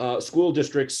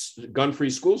districts gun-free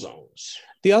school zones.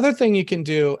 The other thing you can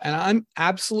do, and I'm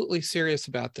absolutely serious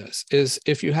about this, is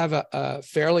if you have a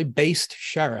fairly based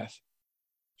sheriff,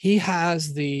 he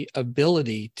has the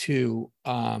ability to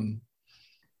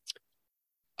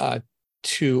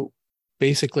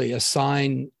basically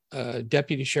assign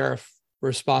deputy sheriff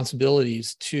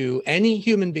responsibilities to any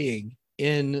human being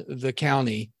in the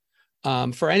county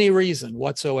for any reason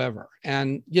whatsoever.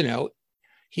 And,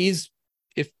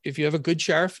 if you have a good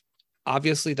sheriff,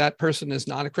 obviously that person is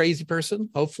not a crazy person,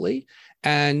 hopefully,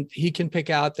 and he can pick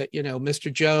out that,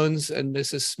 Mr. Jones and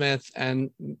Mrs. Smith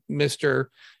and Mr.,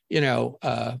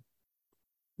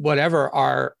 whatever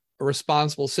are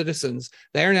responsible citizens.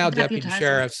 They are now deputy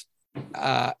sheriffs,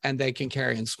 and they can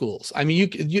carry in schools. I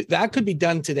mean, that could be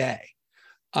done today,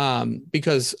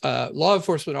 because law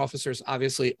enforcement officers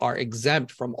obviously are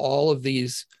exempt from all of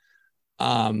these,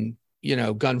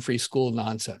 gun-free school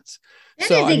nonsense.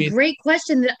 That is a great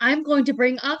question that I'm going to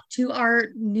bring up to our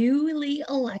newly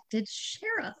elected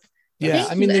sheriff. Yeah,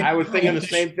 I was thinking the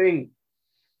same thing.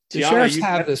 The sheriffs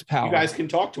have this power. You guys can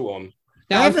talk to them.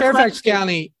 Now, in Fairfax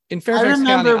County, I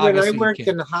remember when I worked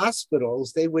in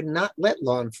hospitals, they would not let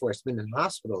law enforcement in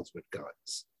hospitals with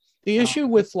guns. The issue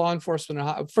with law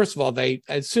enforcement, first of all,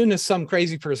 as soon as some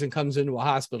crazy person comes into a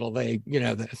hospital,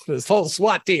 this whole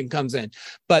SWAT team comes in.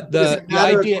 But the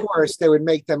idea, of course, they would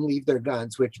make them leave their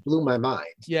guns, which blew my mind.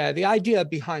 Yeah, the idea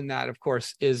behind that, of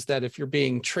course, is that if you're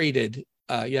being treated,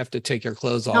 you have to take your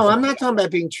clothes off. No, I'm not talking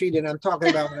about being treated. I'm talking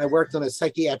about when I worked on a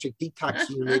psychiatric detox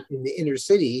unit in the inner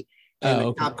city, and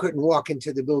the cop couldn't walk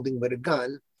into the building with a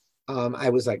gun. I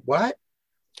was like, what?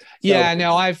 Yeah,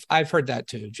 no, I've heard that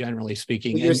too, generally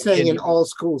speaking. You're saying in all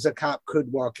schools, a cop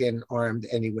could walk in armed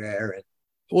anywhere.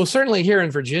 Well, certainly here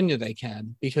in Virginia, they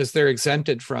can, because they're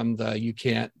exempted from you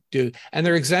can't do, and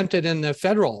they're exempted in the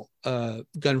federal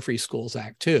Gun-Free Schools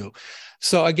Act too.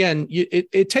 So again,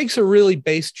 it takes a really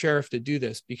based sheriff to do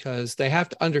this, because they have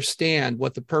to understand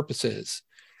what the purpose is.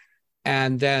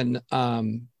 And then,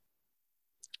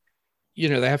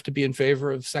 they have to be in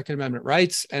favor of Second Amendment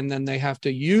rights, and then they have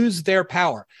to use their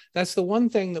power. That's the one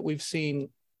thing that we've seen,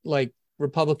 like,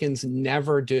 Republicans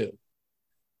never do.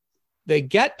 They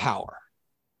get power,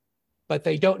 but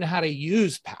they don't know how to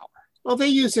use power. Well, they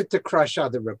use it to crush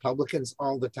other Republicans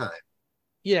all the time.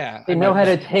 Yeah. They know how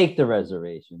to take the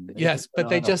reservation. Yes, but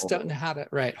they just don't know how to,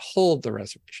 hold the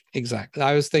reservation. Exactly.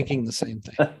 I was thinking the same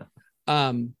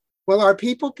thing. Well, are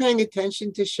people paying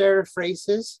attention to sheriff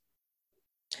races?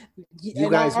 You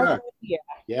guys are.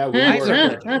 Yeah, we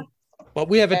are. Well,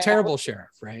 we have a terrible sheriff,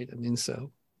 right? I mean,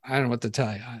 so I don't know what to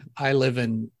tell you. I live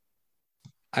in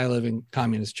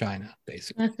communist China,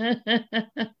 basically.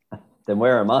 Then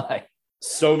where am I?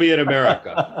 Soviet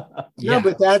America. No,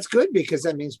 but that's good, because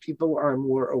that means people are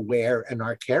more aware and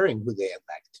are caring who they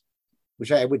elect,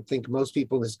 which I would think most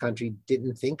people in this country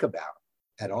didn't think about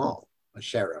at all. A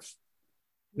sheriff.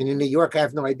 I mean, in New York, I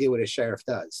have no idea what a sheriff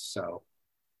does. So,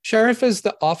 sheriff is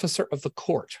the officer of the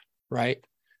court, right?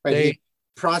 He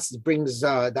brings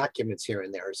documents here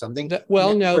and there or something.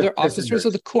 No, they're officers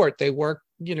of the court. They work,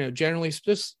 generally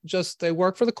just they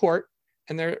work for the court,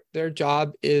 and their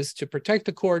job is to protect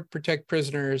the court, protect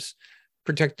prisoners,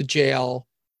 protect the jail,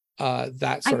 that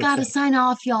sort of thing. I gotta sign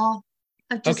off, y'all.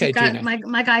 I've just Okay, got Gina.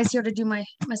 my guys here to do my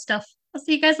stuff. I'll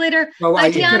see you guys later. Oh, Bye,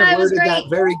 you could Tiana. have It was worded great. that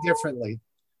very differently.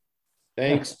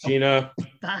 Thanks, Gina.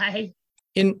 Bye.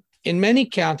 In many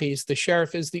counties, the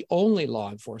sheriff is the only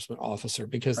law enforcement officer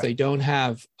because they don't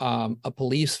have a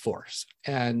police force,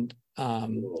 and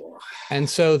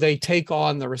so they take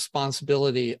on the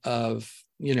responsibility of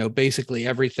basically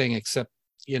everything except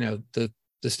the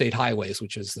state highways,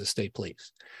 which is the state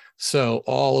police. So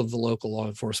all of the local law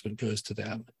enforcement goes to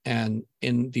them, and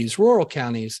in these rural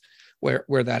counties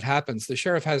where that happens, the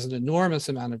sheriff has an enormous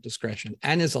amount of discretion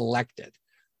and is elected.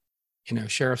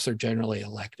 Sheriffs are generally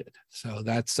elected, so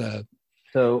that's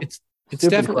it's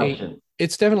definitely question.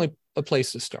 It's definitely a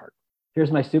place to start.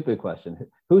 Here's my stupid question: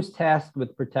 who's tasked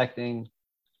with protecting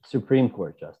Supreme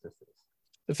Court justices?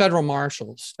 The federal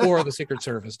marshals or the Secret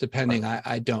Service, depending.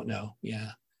 I don't know.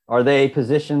 Yeah. Are they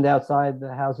positioned outside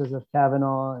the houses of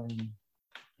Kavanaugh and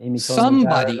Amy?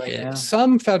 Somebody right is. now?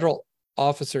 Some federal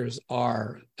officers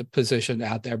are positioned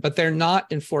out there, but they're not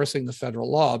enforcing the federal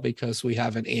law because we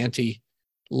have an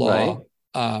anti-law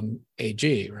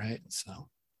AG, right? So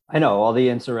I know all the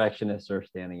insurrectionists are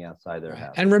standing outside their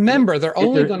house. And remember, they're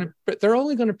only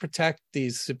going to protect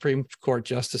these Supreme Court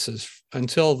justices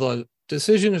until the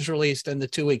decision is released and the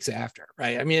 2 weeks after,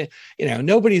 right? I mean,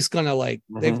 nobody's going to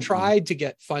they've tried to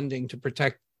get funding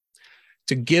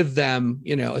to give them,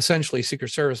 essentially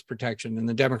Secret Service protection, and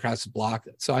the Democrats have blocked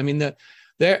it. So, I mean,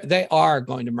 they are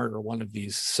going to murder one of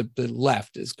these. The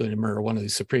left is going to murder one of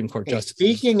these Supreme Court justices.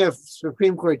 Speaking of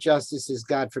Supreme Court justices,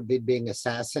 God forbid, being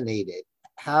assassinated,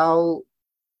 how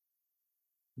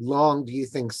long do you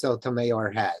think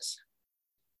Sotomayor has?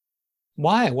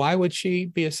 Why? Why would she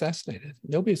be assassinated?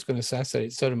 Nobody's going to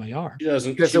assassinate Sotomayor. She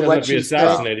doesn't Because she of doesn't what have to be she said.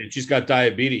 assassinated. She's got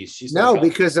diabetes.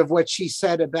 Because of what she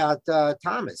said about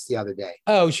Thomas the other day.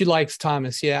 Oh, she likes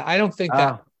Thomas. Yeah, I don't think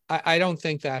that. I don't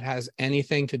think that has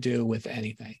anything to do with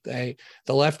anything. The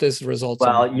left is results.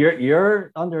 Well,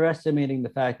 you're underestimating the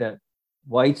fact that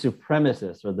white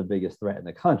supremacists are the biggest threat in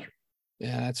the country.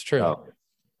 Yeah, that's true. So,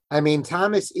 I mean,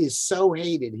 Thomas is so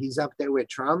hated. He's up there with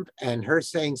Trump, and her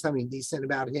saying something decent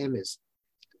about him is.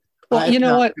 Well, you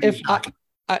know what? If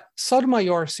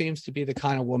Sotomayor seems to be the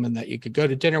kind of woman that you could go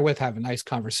to dinner with, have a nice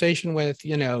conversation with,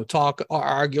 talk or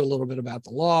argue a little bit about the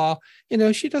law.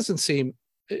 She doesn't seem,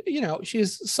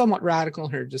 she's somewhat radical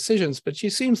in her decisions, but she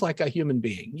seems like a human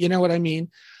being. You know what I mean?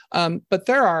 But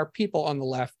there are people on the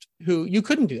left who you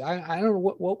couldn't do. I don't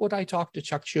know what would I talk to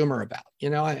Chuck Schumer about?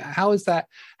 How is that?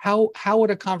 How would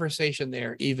a conversation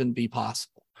there even be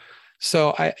possible?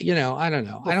 So I don't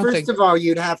know. Well, I don't first think. of all,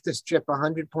 you'd have to strip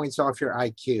 100 points off your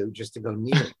IQ just to go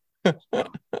near it.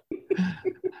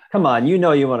 come on, you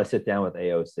want to sit down with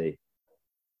AOC.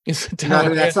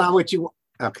 That's not what you want.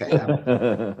 Okay.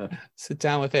 Sit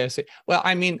down with AOC. Well,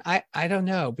 I mean, I don't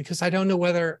know, because I don't know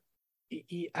whether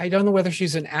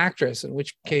she's an actress, in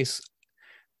which case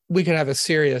we could have a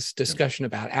serious discussion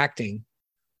about acting,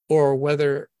 or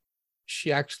whether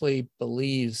she actually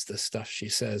believes the stuff she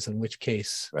says, in which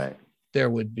case there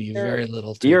would be very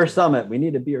little to beer summit. We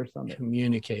need a beer summit.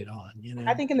 Communicate on.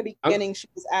 I think in the beginning she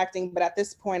was acting, but at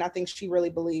this point I think she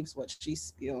really beliees what she's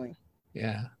spewing.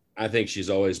 Yeah. I think she's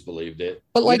always believed it.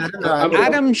 But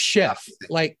Adam Schiff,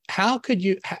 how could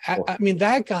you? I mean,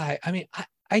 that guy. I mean,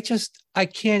 I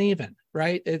can't even.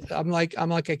 Right? I'm like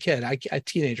a kid, a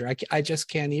teenager. I just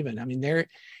can't even. I mean,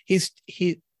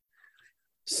 he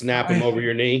snap him over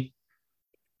your knee.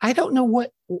 I don't know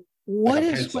what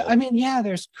is. I mean, yeah,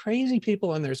 there's crazy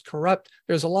people and there's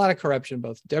a lot of corruption,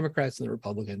 both Democrats and the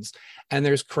Republicans, and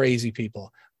there's crazy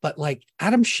people. But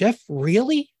Adam Schiff,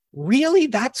 really,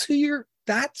 that's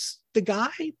the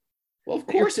guy. Well, of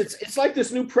course, it's like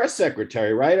this new press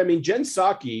secretary, right? I mean, Jen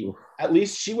Psaki, at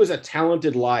least she was a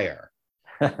talented liar.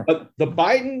 But the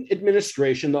Biden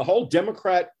administration, the whole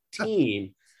Democrat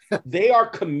team, they are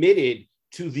committed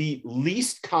to the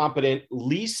least competent,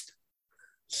 least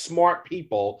smart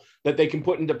people that they can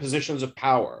put into positions of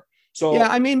power. So yeah,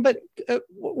 I mean, but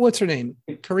what's her name?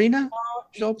 Karina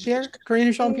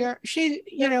Jean-Pierre. She,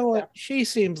 she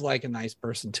seems like a nice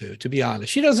person too, to be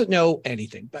honest. She doesn't know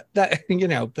anything, but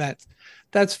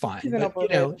that's fine.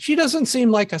 But, she doesn't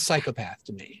seem like a psychopath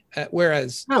to me.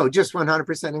 Whereas no, just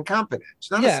 100% incompetent.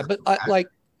 Yeah, but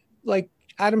like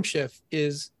Adam Schiff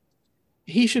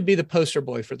he should be the poster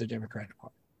boy for the Democratic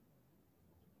Party.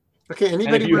 Okay,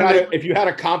 anybody? If you had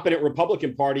a competent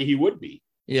Republican Party, he would be.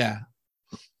 Yeah.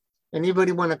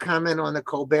 Anybody want to comment on the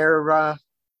Colbert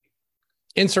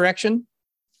insurrection?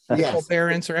 Yes.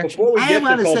 Colbert insurrection. Before we get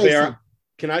to Colbert,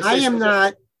 can I say I am something?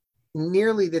 not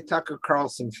nearly the Tucker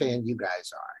Carlson fan you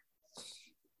guys are,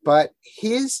 but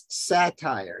his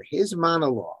satire, his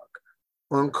monologue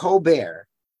on Colbert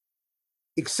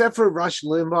except for Rush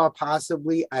Limbaugh,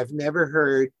 possibly, I've never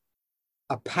heard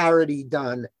a parody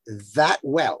done that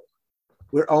well,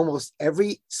 where almost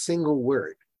every single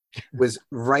word was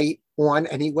right on.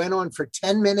 And he went on for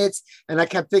 10 minutes. And I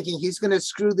kept thinking, he's going to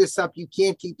screw this up. You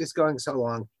can't keep this going so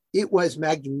long. It was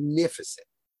magnificent.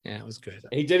 Yeah, it was good.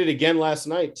 And he did it again last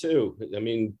night, too. I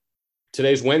mean,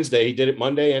 today's Wednesday. He did it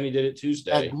Monday and he did it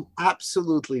Tuesday.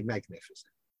 Absolutely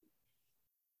magnificent.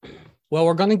 Well,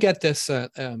 we're going to get this.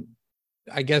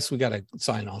 I guess we got to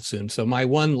sign off soon. So my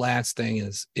one last thing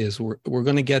is we're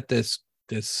going to get this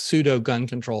pseudo gun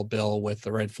control bill with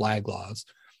the red flag laws.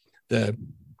 The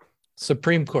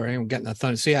Supreme Court, I'm getting the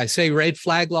thunder. See, I say red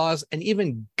flag laws, and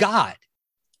even God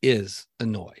is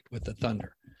annoyed with the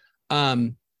thunder.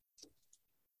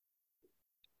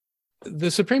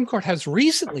 The Supreme Court has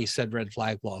recently said red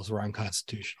flag laws were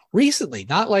unconstitutional. Recently,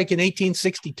 not like in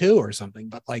 1862 or something,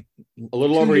 but like a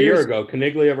little over a year ago,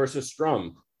 Coniglia versus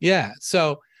Strum. Yeah.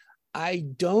 So I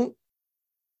don't.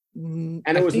 And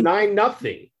it was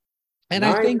 9-0. And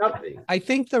I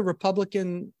think the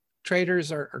Republican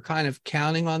traders are kind of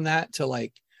counting on that to,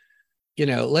 like,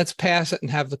 let's pass it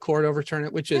and have the court overturn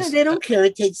it, which is they don't care.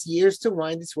 It takes years to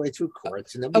wind its way through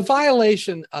courts. And a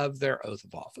violation of their oath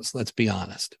of office. Let's be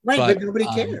honest. Right, but nobody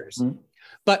cares.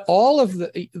 But all of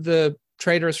the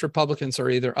traitorous Republicans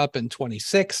are either up in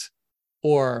 26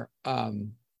 or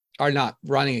are not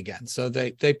running again. So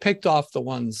they picked off the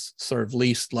ones sort of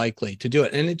least likely to do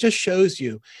it. And it just shows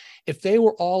you, if they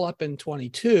were all up in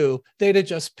 22, they'd have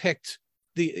just picked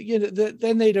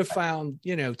then they'd have found,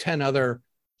 10 other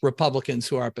Republicans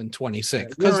who are up in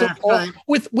 26. Because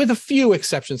with a few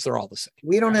exceptions, they're all the same.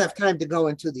 We don't have time to go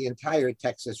into the entire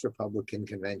Texas Republican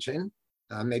Convention.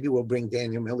 Maybe we'll bring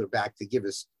Daniel Miller back to give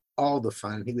us all the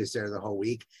fun. He was there the whole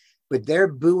week. But they're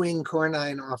booing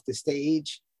Cornyn off the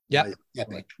stage. Yeah,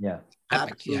 epic. Yeah,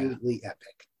 absolutely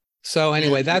epic. So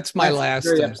anyway, that's my last.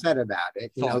 Very upset about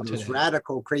it. Those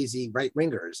radical, crazy right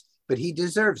wingers, but he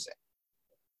deserves it.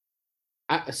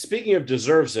 Speaking of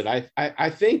deserves it, I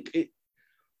think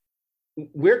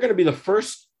we're going to be the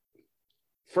first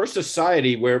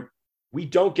society where we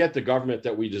don't get the government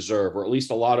that we deserve, or at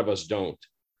least a lot of us don't.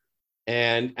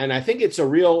 And I think it's a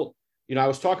real. I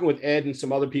was talking with Ed and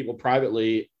some other people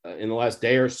privately in the last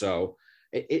day or so.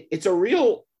 It's a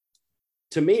real.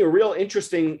 To me, a real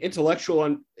interesting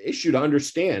intellectual issue to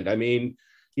understand. I mean,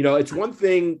 it's one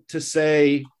thing to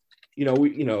say, you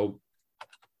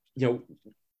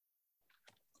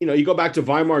go back to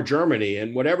Weimar Germany,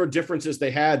 and whatever differences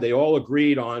they had, they all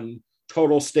agreed on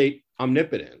total state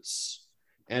omnipotence.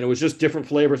 And it was just different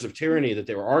flavors of tyranny that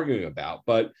they were arguing about.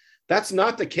 But that's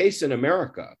not the case in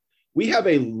America. We have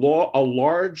a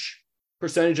large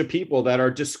percentage of people that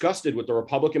are disgusted with the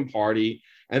Republican Party,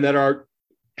 and that are,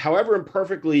 however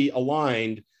imperfectly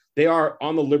aligned, they are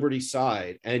on the liberty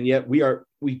side. And yet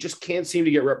we just can't seem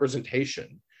to get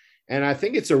representation. And I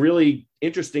think it's a really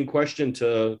interesting question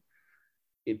to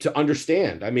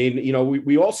understand. I mean,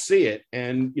 we all see it,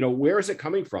 and, where is it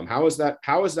coming from? How is that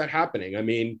happening? I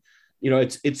mean,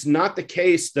 it's not the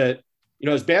case that,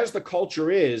 as bad as the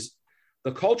culture is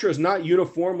not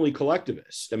uniformly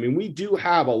collectivist. I mean, we do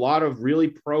have a lot of really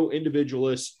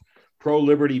pro-individualist,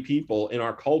 pro-liberty people in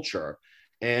our culture.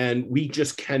 And we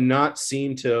just cannot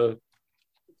seem to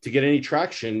get any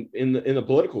traction in the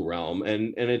political realm,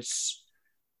 and it's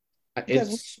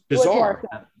bizarre.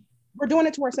 We're doing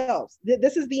it to ourselves.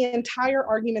 This is the entire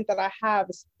argument that I have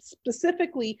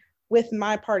specifically with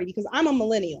my party, because I'm a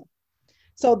millennial.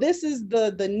 So this is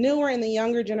the newer and the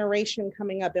younger generation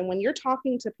coming up. And when you're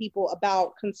talking to people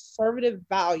about conservative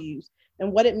values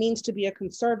and what it means to be a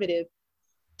conservative,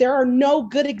 there are no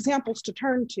good examples to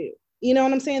turn to. You know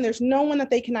what I'm saying? There's no one that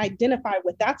they can identify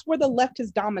with. That's where the left has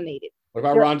dominated. What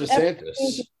about Ron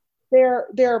DeSantis?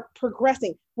 They're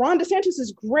progressing. Ron DeSantis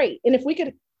is great. And if we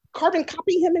could carbon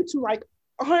copy him into like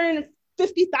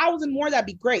 150,000 more, that'd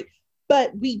be great.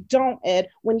 But we don't, Ed.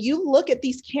 When you look at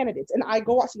these candidates, and I'm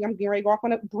getting ready to go off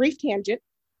on a brief tangent.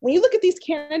 When you look at these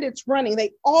candidates running,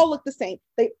 they all look the same.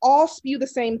 They all spew the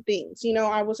same things.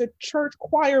 I was a church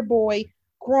choir boy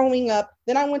growing up,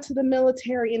 then I went to the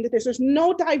military, and there's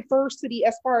no diversity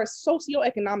as far as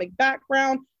socioeconomic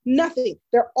background, nothing.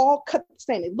 They're all cut the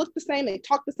same. They look the same, they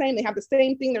talk the same, they have the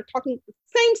same thing, they're talking the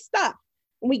same stuff,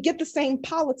 and we get the same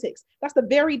politics. That's the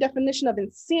very definition of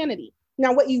insanity.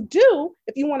 Now, what you do,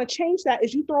 if you want to change that,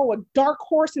 is you throw a dark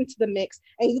horse into the mix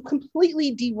and you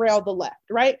completely derail the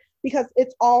left, right? Because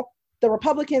it's all, the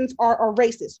Republicans are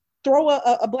racist. Throw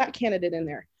a Black candidate in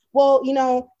there. Well,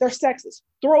 they're sexist.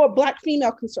 Throw a Black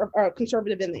female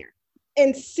conservative in there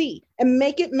and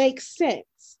make it make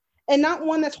sense. and not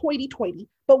one that's hoity-toity,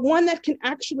 but one that can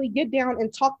actually get down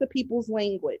and talk the people's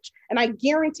language. And I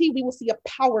guarantee we will see a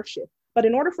power shift. But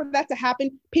in order for that to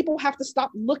happen, people have to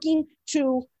stop looking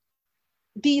to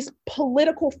these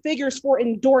political figures for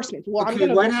endorsement. Well,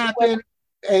 okay, what happened?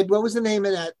 Ed, what was the name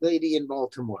of that lady in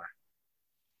Baltimore?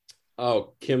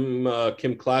 Oh, Kim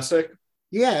Classic.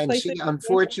 Yeah, and she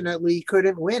unfortunately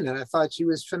couldn't win, and I thought she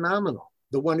was phenomenal.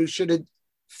 The one who should have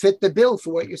fit the bill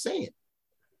for what you're saying.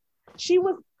 She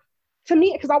was, to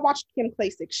me, because I watched Kim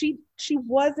Klacik, she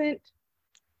wasn't,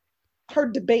 her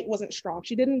debate wasn't strong.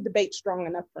 She didn't debate strong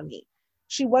enough for me.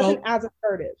 She wasn't as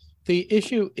assertive. The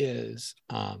issue is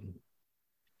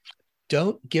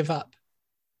don't give up.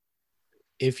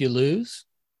 If you lose,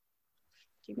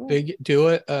 do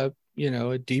a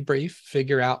debrief,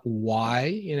 figure out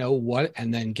why, what,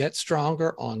 and then get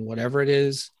stronger on whatever it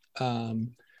is.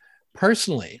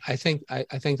 Personally, I think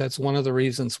that's one of the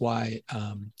reasons why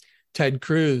Ted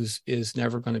Cruz is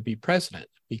never going to be president,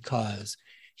 because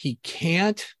he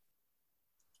can't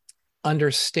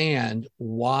understand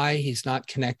why he's not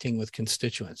connecting with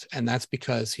constituents. And that's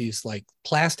because he's like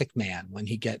Plastic Man when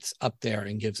he gets up there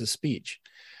and gives a speech.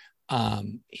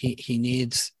 He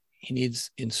needs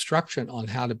instruction on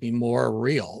how to be more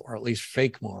real, or at least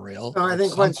fake more real. So I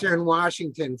think once you're in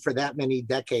Washington for that many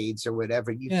decades or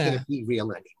whatever, you can't be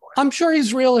real anymore. I'm sure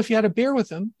he's real if you had a beer with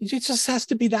him. He just has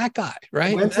to be that guy,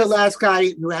 right? When's the last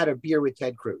guy who had a beer with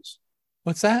Ted Cruz?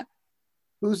 What's that?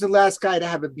 Who's the last guy to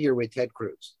have a beer with Ted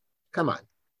Cruz? Come on.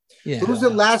 Yeah. Who's the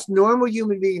last normal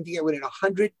human being to get within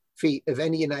 100 feet of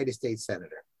any United States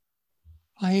senator?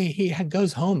 He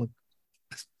goes home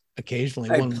occasionally,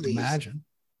 one would imagine.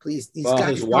 Please, these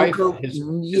guys his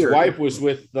wife was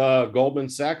with Goldman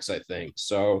Sachs, I think.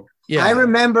 So yeah, I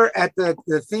remember at the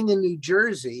thing in New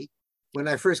Jersey when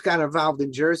I first got involved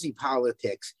in Jersey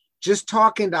politics, just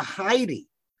talking to Heidi,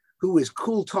 who was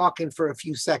cool talking for a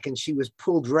few seconds. She was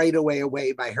pulled right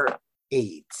away by her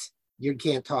aides. You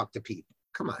can't talk to people.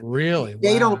 Come on, really?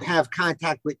 They don't have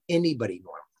contact with anybody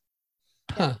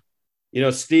normally.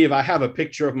 Huh. Steve, I have a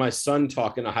picture of my son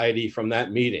talking to Heidi from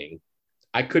that meeting.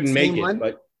 I couldn't make it,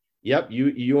 but yep,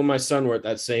 you and my son were at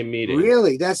that same meeting.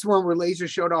 Really? That's the one where Laser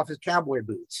showed off his cowboy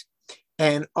boots.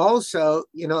 And also,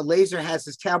 Laser has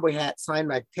his cowboy hat signed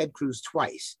by Ted Cruz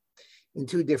twice in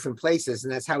two different places.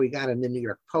 And that's how he got in the New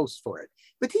York Post for it.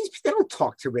 But they don't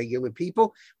talk to regular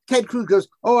people. Ted Cruz goes,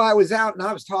 oh, I was out and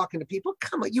I was talking to people.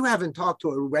 Come on, you haven't talked to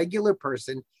a regular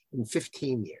person in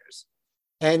 15 years.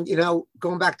 And,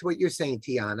 going back to what you're saying,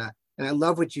 Tiana, and I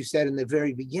love what you said in the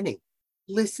very beginning,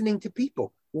 listening to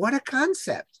people. What a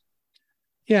concept.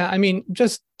 Yeah, I mean,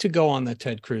 just to go on the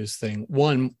Ted Cruz thing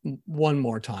one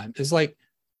more time, is like,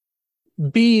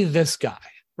 be this guy,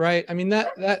 right? I mean,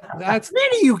 that's where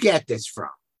do you get this from?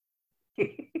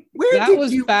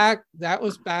 That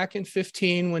was back in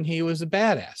 15 when he was a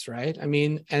badass, right? I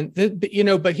mean, and but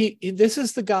this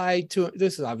is the guy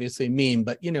this is obviously a meme,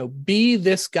 but be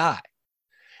this guy.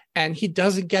 And he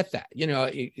doesn't get that.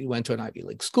 He went to an Ivy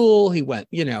League school. He went,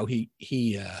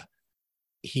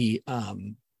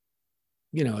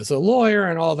 as a lawyer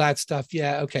and all that stuff.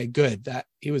 Yeah, okay, good. That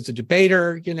he was a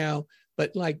debater,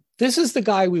 but like, this is the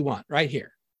guy we want right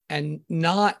here, and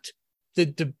not the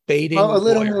debating. Oh, a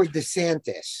little more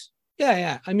DeSantis.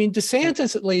 Yeah. I mean,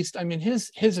 DeSantis, at least, I mean,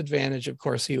 his advantage, of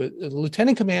course, he was a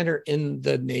lieutenant commander in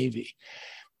the Navy,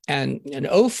 and in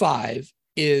 2005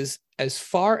 is as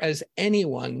far as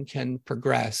anyone can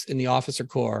progress in the officer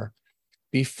corps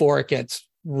before it gets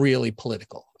really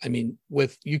political. I mean,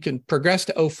 you can progress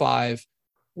to 2005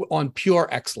 on pure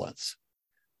excellence.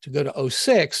 To go to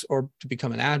 2006 or to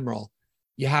become an admiral,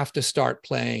 you have to start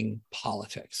playing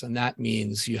politics. And that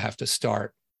means you have to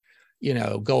start,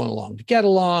 going along to get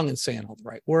along and saying all the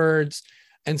right words.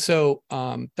 And so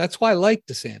that's why I like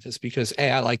DeSantis, because A,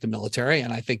 I like the military,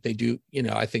 and I think they do,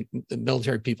 I think the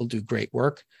military people do great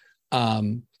work.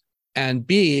 And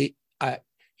B,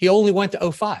 he only went to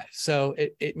 2005. So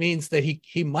it means that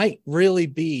he might really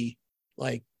be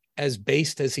like as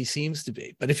based as he seems to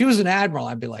be. But if he was an admiral,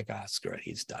 I'd be like, screw it,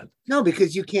 he's done. No,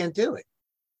 because you can't do it.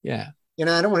 Yeah.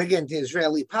 I don't want to get into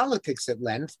Israeli politics at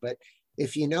length, but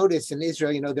if you notice in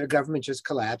Israel, their government just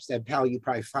collapsed. Ed Powell, you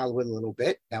probably follow it a little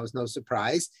bit. That was no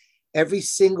surprise. Every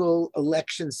single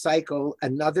election cycle,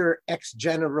 another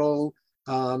ex-general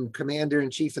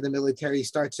commander-in-chief of the military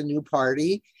starts a new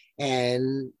party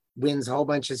and wins a whole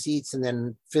bunch of seats and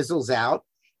then fizzles out.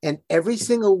 And every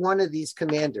single one of these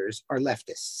commanders are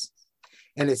leftists.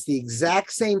 And it's the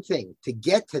exact same thing. To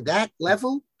get to that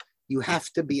level, you have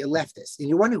to be a leftist. And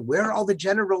you're wondering, where are all the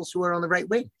generals who are on the right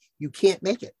wing? You can't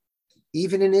make it.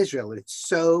 Even in Israel, it's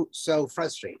so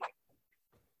frustrating.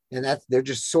 And they're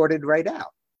just sorted right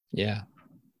out. Yeah.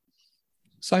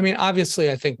 So, I mean, obviously,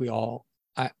 I think we all,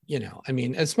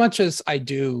 as much as I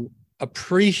do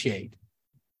appreciate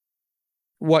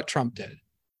what Trump did,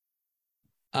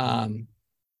 talking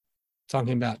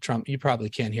about Trump, you probably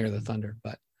can't hear the thunder,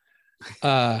 but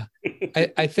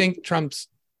I think Trump's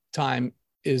time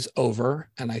is over.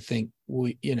 And I think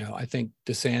I think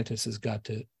DeSantis has got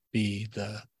to be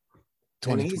the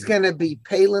 2020. And he's going to be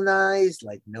Palinized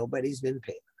like nobody's been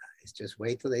Palinized. Just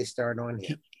wait till they start on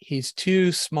him. He's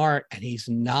too smart, and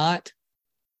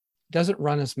doesn't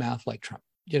run his mouth like Trump.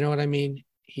 You know what I mean?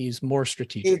 He's more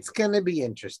strategic. It's going to be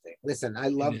interesting. Listen, I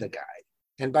love the guy.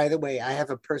 And by the way, I have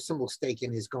a personal stake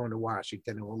in his going to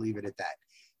Washington, and we'll leave it at that.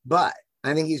 But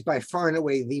I think he's by far and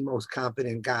away the most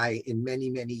competent guy in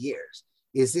many, many years.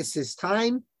 Is this his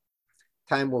time?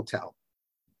 Time will tell.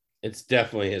 It's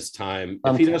definitely his time.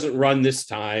 If he doesn't run this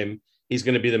time, he's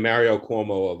going to be the Mario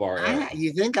Cuomo of our era.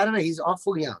 You think? I don't know. He's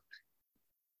awful young.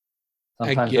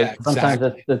 Sometimes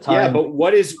exactly. the time. Yeah, but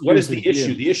what is the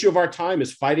issue? The issue of our time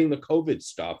is fighting the COVID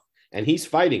stuff, and he's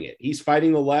fighting it. He's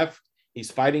fighting the left. He's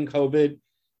fighting COVID.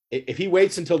 If he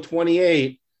waits until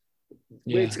 28,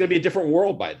 it's going to be a different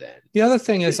world by then. The other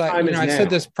thing is, I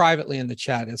said this privately in the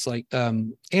chat. It's like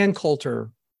Ann Coulter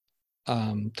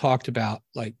talked about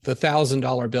like the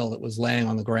 $1,000 bill that was laying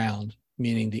on the ground,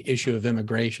 meaning the issue of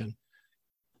immigration,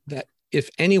 that if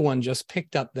anyone just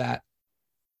picked up that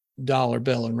dollar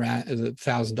bill and ran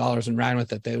 $1,000 and ran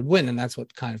with it, they would win. And that's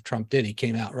what kind of Trump did. He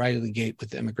came out right of the gate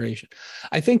with immigration.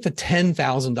 I think the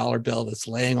 $10,000 bill that's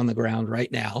laying on the ground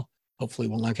right now, hopefully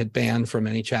will not get banned from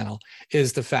any channel,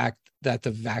 is the fact that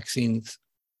the vaccines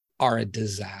are a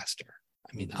disaster.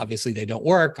 I mean, obviously they don't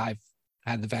work. I've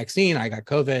had the vaccine. I got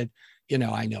COVID.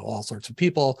 I know all sorts of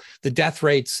people. The death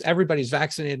rates, everybody's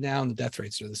vaccinated now, and the death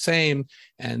rates are the same,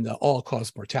 and the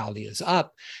all-cause mortality is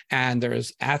up. And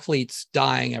there's athletes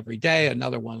dying every day.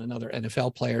 Another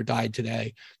NFL player died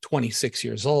today, 26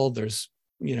 years old. There's,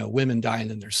 women dying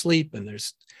in their sleep, and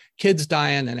there's kids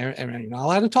dying, and you're not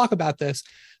allowed to talk about this.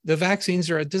 The vaccines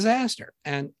are a disaster.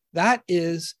 And that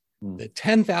is the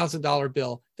 $10,000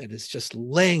 bill that is just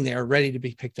laying there ready to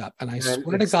be picked up. And I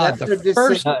swear to God, the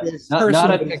first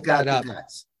person to pick that up.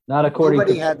 Not according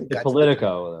to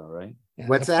Politico, though, right? Yeah,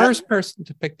 the first person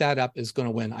to pick that up is going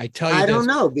to win. I tell you, I don't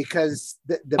know, because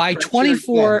by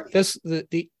 24,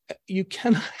 you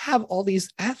cannot have all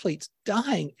these athletes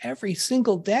dying every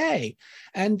single day,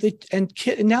 and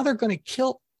now they're going to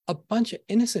kill a bunch of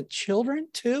innocent children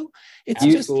too. It's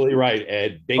absolutely right,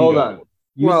 Ed. Bingo. Hold on.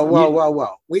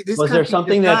 Whoa. This was there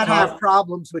something does that not have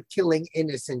problems with killing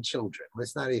innocent children.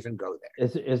 Let's not even go there.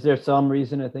 Is there some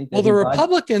reason to think that? Well, the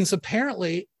Republicans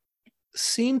apparently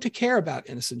seem to care about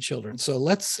innocent children. So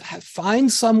let's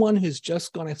find someone who's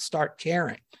just going to start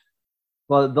caring.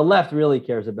 Well, the left really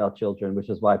cares about children, which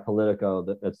is why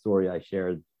Politico, that story I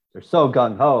shared, they're so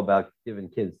gung-ho about giving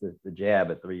kids the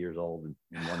jab at 3 years old and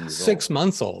 1 year old. 6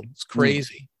 months old. It's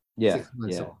crazy. Yeah. 6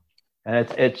 months old. And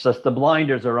it's just the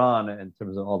blinders are on in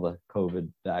terms of all the COVID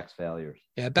vax failures.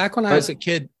 Yeah, back when I was a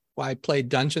kid, I played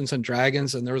Dungeons and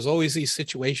Dragons, and there was always these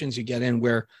situations you get in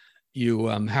where you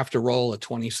have to roll a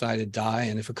 20-sided die,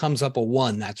 and if it comes up a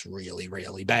 1, that's really,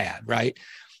 really bad, right?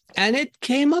 And it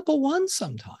came up a 1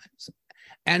 sometimes.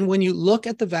 And when you look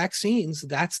at the vaccines,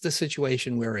 that's the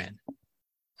situation we're in.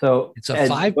 So it's a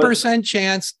 5%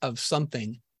 chance of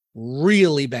something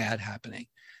really bad happening.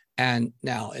 And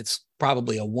now it's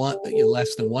probably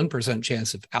less than 1%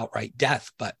 chance of outright death.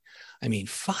 But I mean,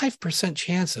 5%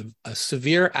 chance of a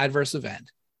severe adverse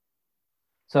event.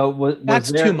 So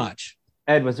that's too much.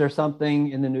 Ed, was there something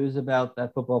in the news about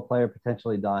that football player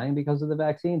potentially dying because of the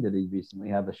vaccine? Did he recently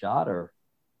have a shot or?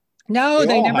 No,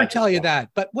 they never tell you that.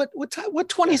 But what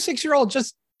 26-year-old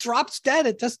just drops dead?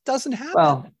 It just doesn't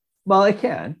happen. Well, it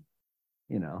can,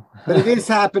 But it is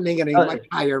happening at a much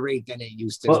higher rate than it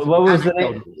used to. What was the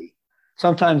name?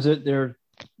 Sometimes they're,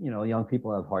 young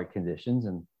people have heart conditions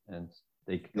and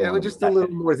they go just a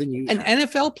little more than usual. An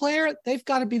NFL player, they've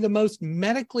got to be the most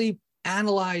medically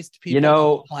analyzed people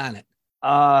on the planet.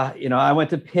 I went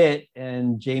to Pitt,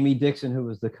 and Jamie Dixon, who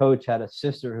was the coach, had a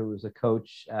sister who was a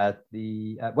coach at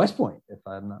West Point, if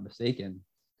I'm not mistaken.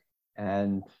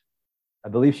 And I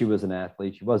believe she was an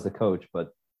athlete. She was the coach,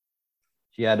 but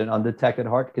she had an undetected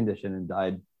heart condition and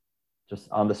died just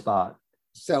on the spot.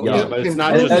 So but it's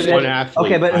not just one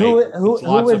athlete. Okay, but who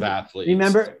lots of athletes.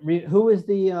 Remember, who is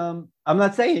the? I'm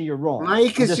not saying you're wrong.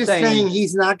 Mike is just saying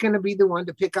he's not going to be the one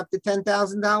to pick up the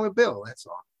 $10,000 bill. That's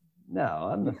all. No,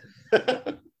 I'm not.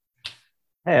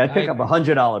 Hey, I'd pick up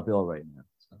 $100 bill right now.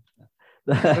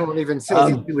 I don't even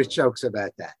say Jewish jokes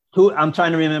about that. I'm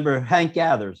trying to remember. Hank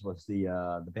Gathers was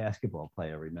the basketball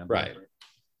player. Remember? Right.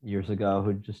 years ago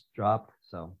who just dropped.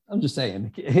 So I'm just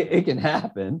saying it can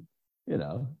happen, you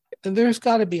know. And there's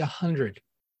got to be 100.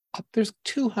 There's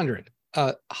 200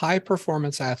 high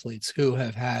performance athletes who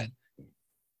have had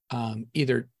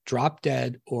either drop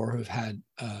dead or have had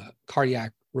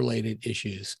cardiac related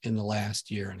issues in the last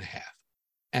year and a half.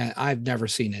 And I've never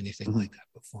seen anything like that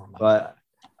before. But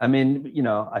I mean, you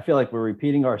know, I feel like we're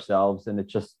repeating ourselves, and it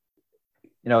just,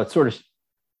 you know, it sort of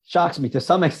shocks me to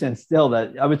some extent still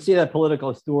that I would see that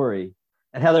political story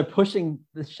and how they're pushing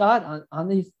the shot on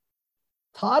these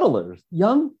toddlers,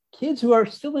 young kids who are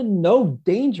still in no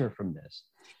danger from this.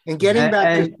 And getting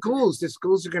back to schools, the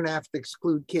schools are going to have to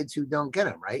exclude kids who don't get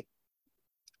them, right?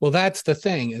 Well, that's the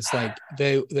thing. It's like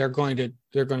they're going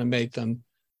to make them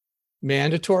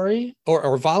mandatory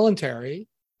or voluntary,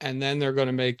 and then they're going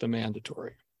to make them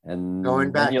mandatory. And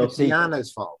going back to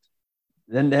Tiana's fault.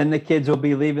 Then the kids will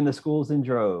be leaving the schools in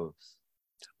droves.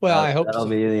 Well, I hope that'll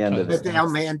be the end of it. But they'll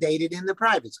mandate it in the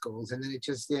private schools, and then it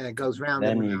just goes round.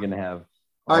 Then you're going to have.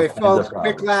 All right, folks,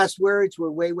 quick last words.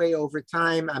 We're way over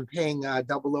time. I'm paying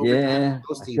double overtime.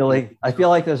 Yeah, I feel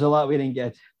like there's a lot we didn't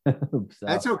get. So.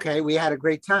 That's okay. We had a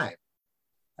great time.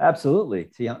 Absolutely.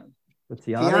 Tiana,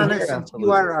 since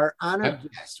you are our honored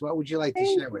guest, what would you like to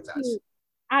share with us?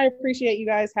 I appreciate you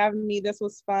guys having me. This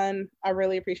was fun. I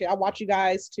really appreciate it. I watch you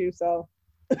guys too, so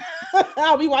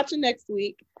I'll be watching next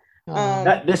week.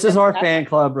 This is our fan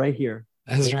club right here.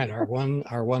 That's right, our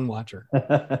one watcher.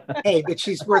 Hey, but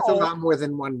she's worth a lot more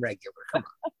than one regular. Come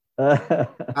on.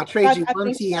 I'll trade you one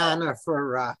Tiana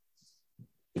for a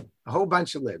whole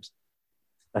bunch of libs.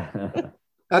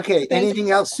 Okay,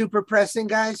 anything else super pressing,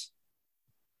 guys?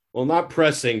 Well, not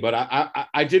pressing, but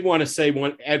I did want to say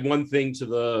add one thing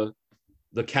to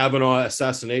the Kavanaugh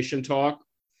assassination talk.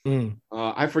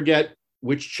 I forget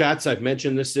which chats I've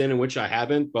mentioned this in and which I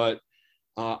haven't, but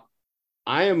I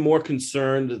am more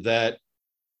concerned that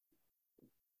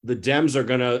the Dems are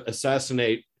going to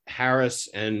assassinate Harris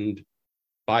and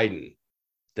Biden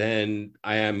than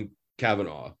I am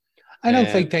Kavanaugh. I don't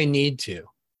think they need to.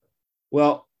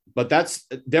 Well, but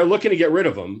they're looking to get rid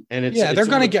of them, and they're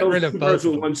going to get rid of both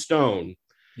with one stone.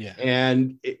 Yeah,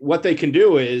 and what they can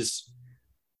do is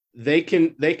they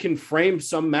can frame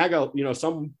some MAGA,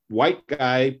 some white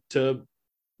guy to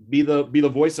be the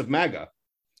voice of MAGA.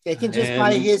 They can just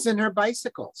buy his and her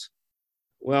bicycles.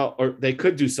 Well, or they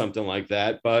could do something like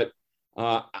that, but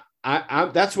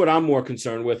that's what I'm more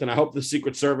concerned with, and I hope the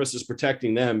Secret Service is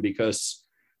protecting them because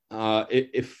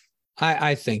if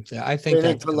I think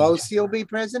that Pelosi will be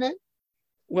president.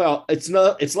 Well, it's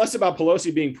less about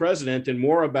Pelosi being president and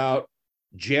more about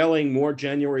jailing more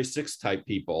January 6th type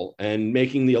people and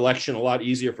making the election a lot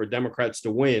easier for Democrats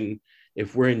to win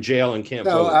if we're in jail and can't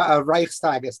vote. A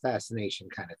Reichstag assassination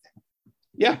kind of thing.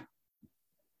 Yeah.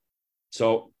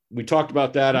 So we talked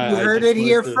about that. You heard it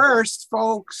here first,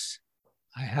 folks.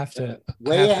 I have to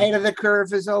ahead of the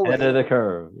curve as always. Ahead of the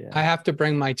curve. Yeah. I have to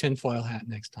bring my tinfoil hat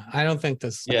next time. I don't think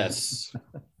this. Yes.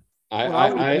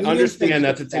 I understand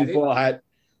that's a tinfoil hat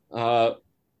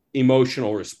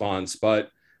emotional response, but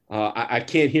I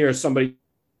can't hear somebody.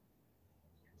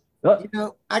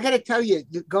 I got to tell you,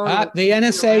 the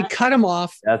NSA cut him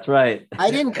off. That's right. I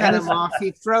didn't cut him off.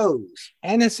 He froze.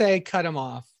 NSA cut him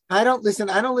off. I don't listen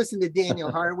to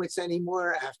Daniel Horowitz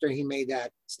anymore after he made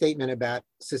that statement about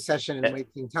secession and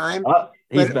wasting time.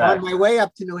 But on my way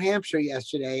up to New Hampshire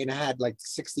yesterday, and I had like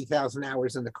 60,000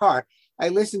 hours in the car, I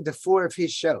listened to 4 of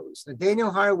his shows. Now,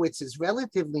 Daniel Horowitz is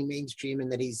relatively mainstream in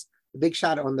that he's a big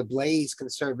shot on the Blaze,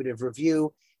 Conservative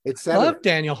Review, etc. I love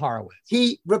Daniel Horowitz.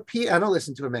 I don't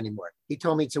listen to him anymore. He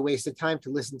told me it's a waste of time to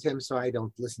listen to him, so I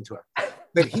don't listen to him.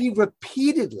 But he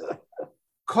repeatedly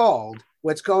called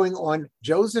what's going on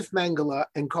Joseph Mengele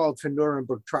and called for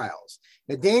Nuremberg trials.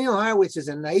 Now, Daniel Horowitz is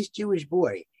a nice Jewish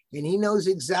boy, and he knows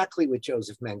exactly what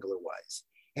Joseph Mengele was.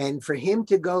 And for him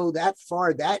to go that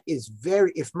far, that is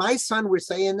if my son were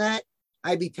saying that,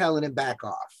 I'd be telling him back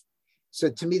off. So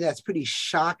to me, that's pretty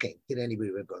shocking that anybody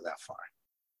would go that far.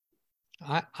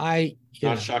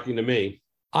 Not shocking to me.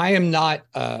 I am not,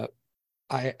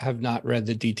 I have not read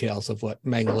the details of what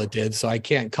Mengele did, so I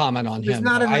can't comment on him. He's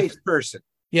not a nice person.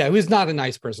 Yeah, he was not a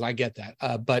nice person. I get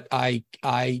that. But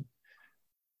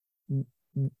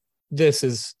this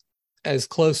is as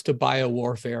close to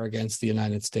biowarfare against the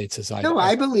United States as I. No,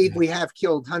 I believe we have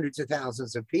killed hundreds of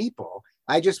thousands of people.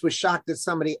 I just was shocked that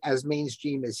somebody as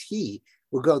mainstream as he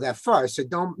will go that far. So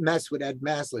don't mess with Ed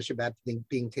Maslish about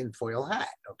being tinfoil hat,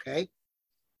 okay?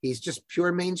 He's just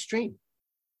pure mainstream.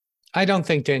 I don't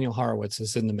think Daniel Horowitz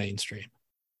is in the mainstream.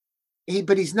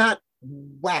 But he's not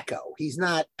wacko. He's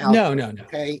not out. No.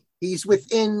 Okay, he's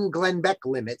within Glenn Beck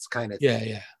limits, kind of thing.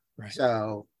 Yeah. Right.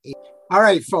 So, all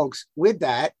right, folks, with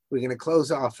that, we're going to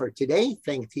close off for today.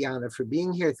 Thank Tiana for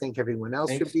being here. Thank everyone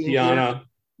else for being here. Tiana.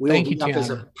 We Thank will you, be up as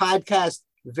a Tiana. podcast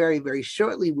very, very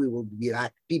shortly. We will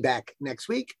be back next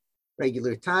week,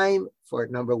 regular time for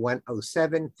number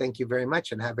 107. Thank you very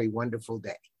much and have a wonderful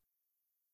day.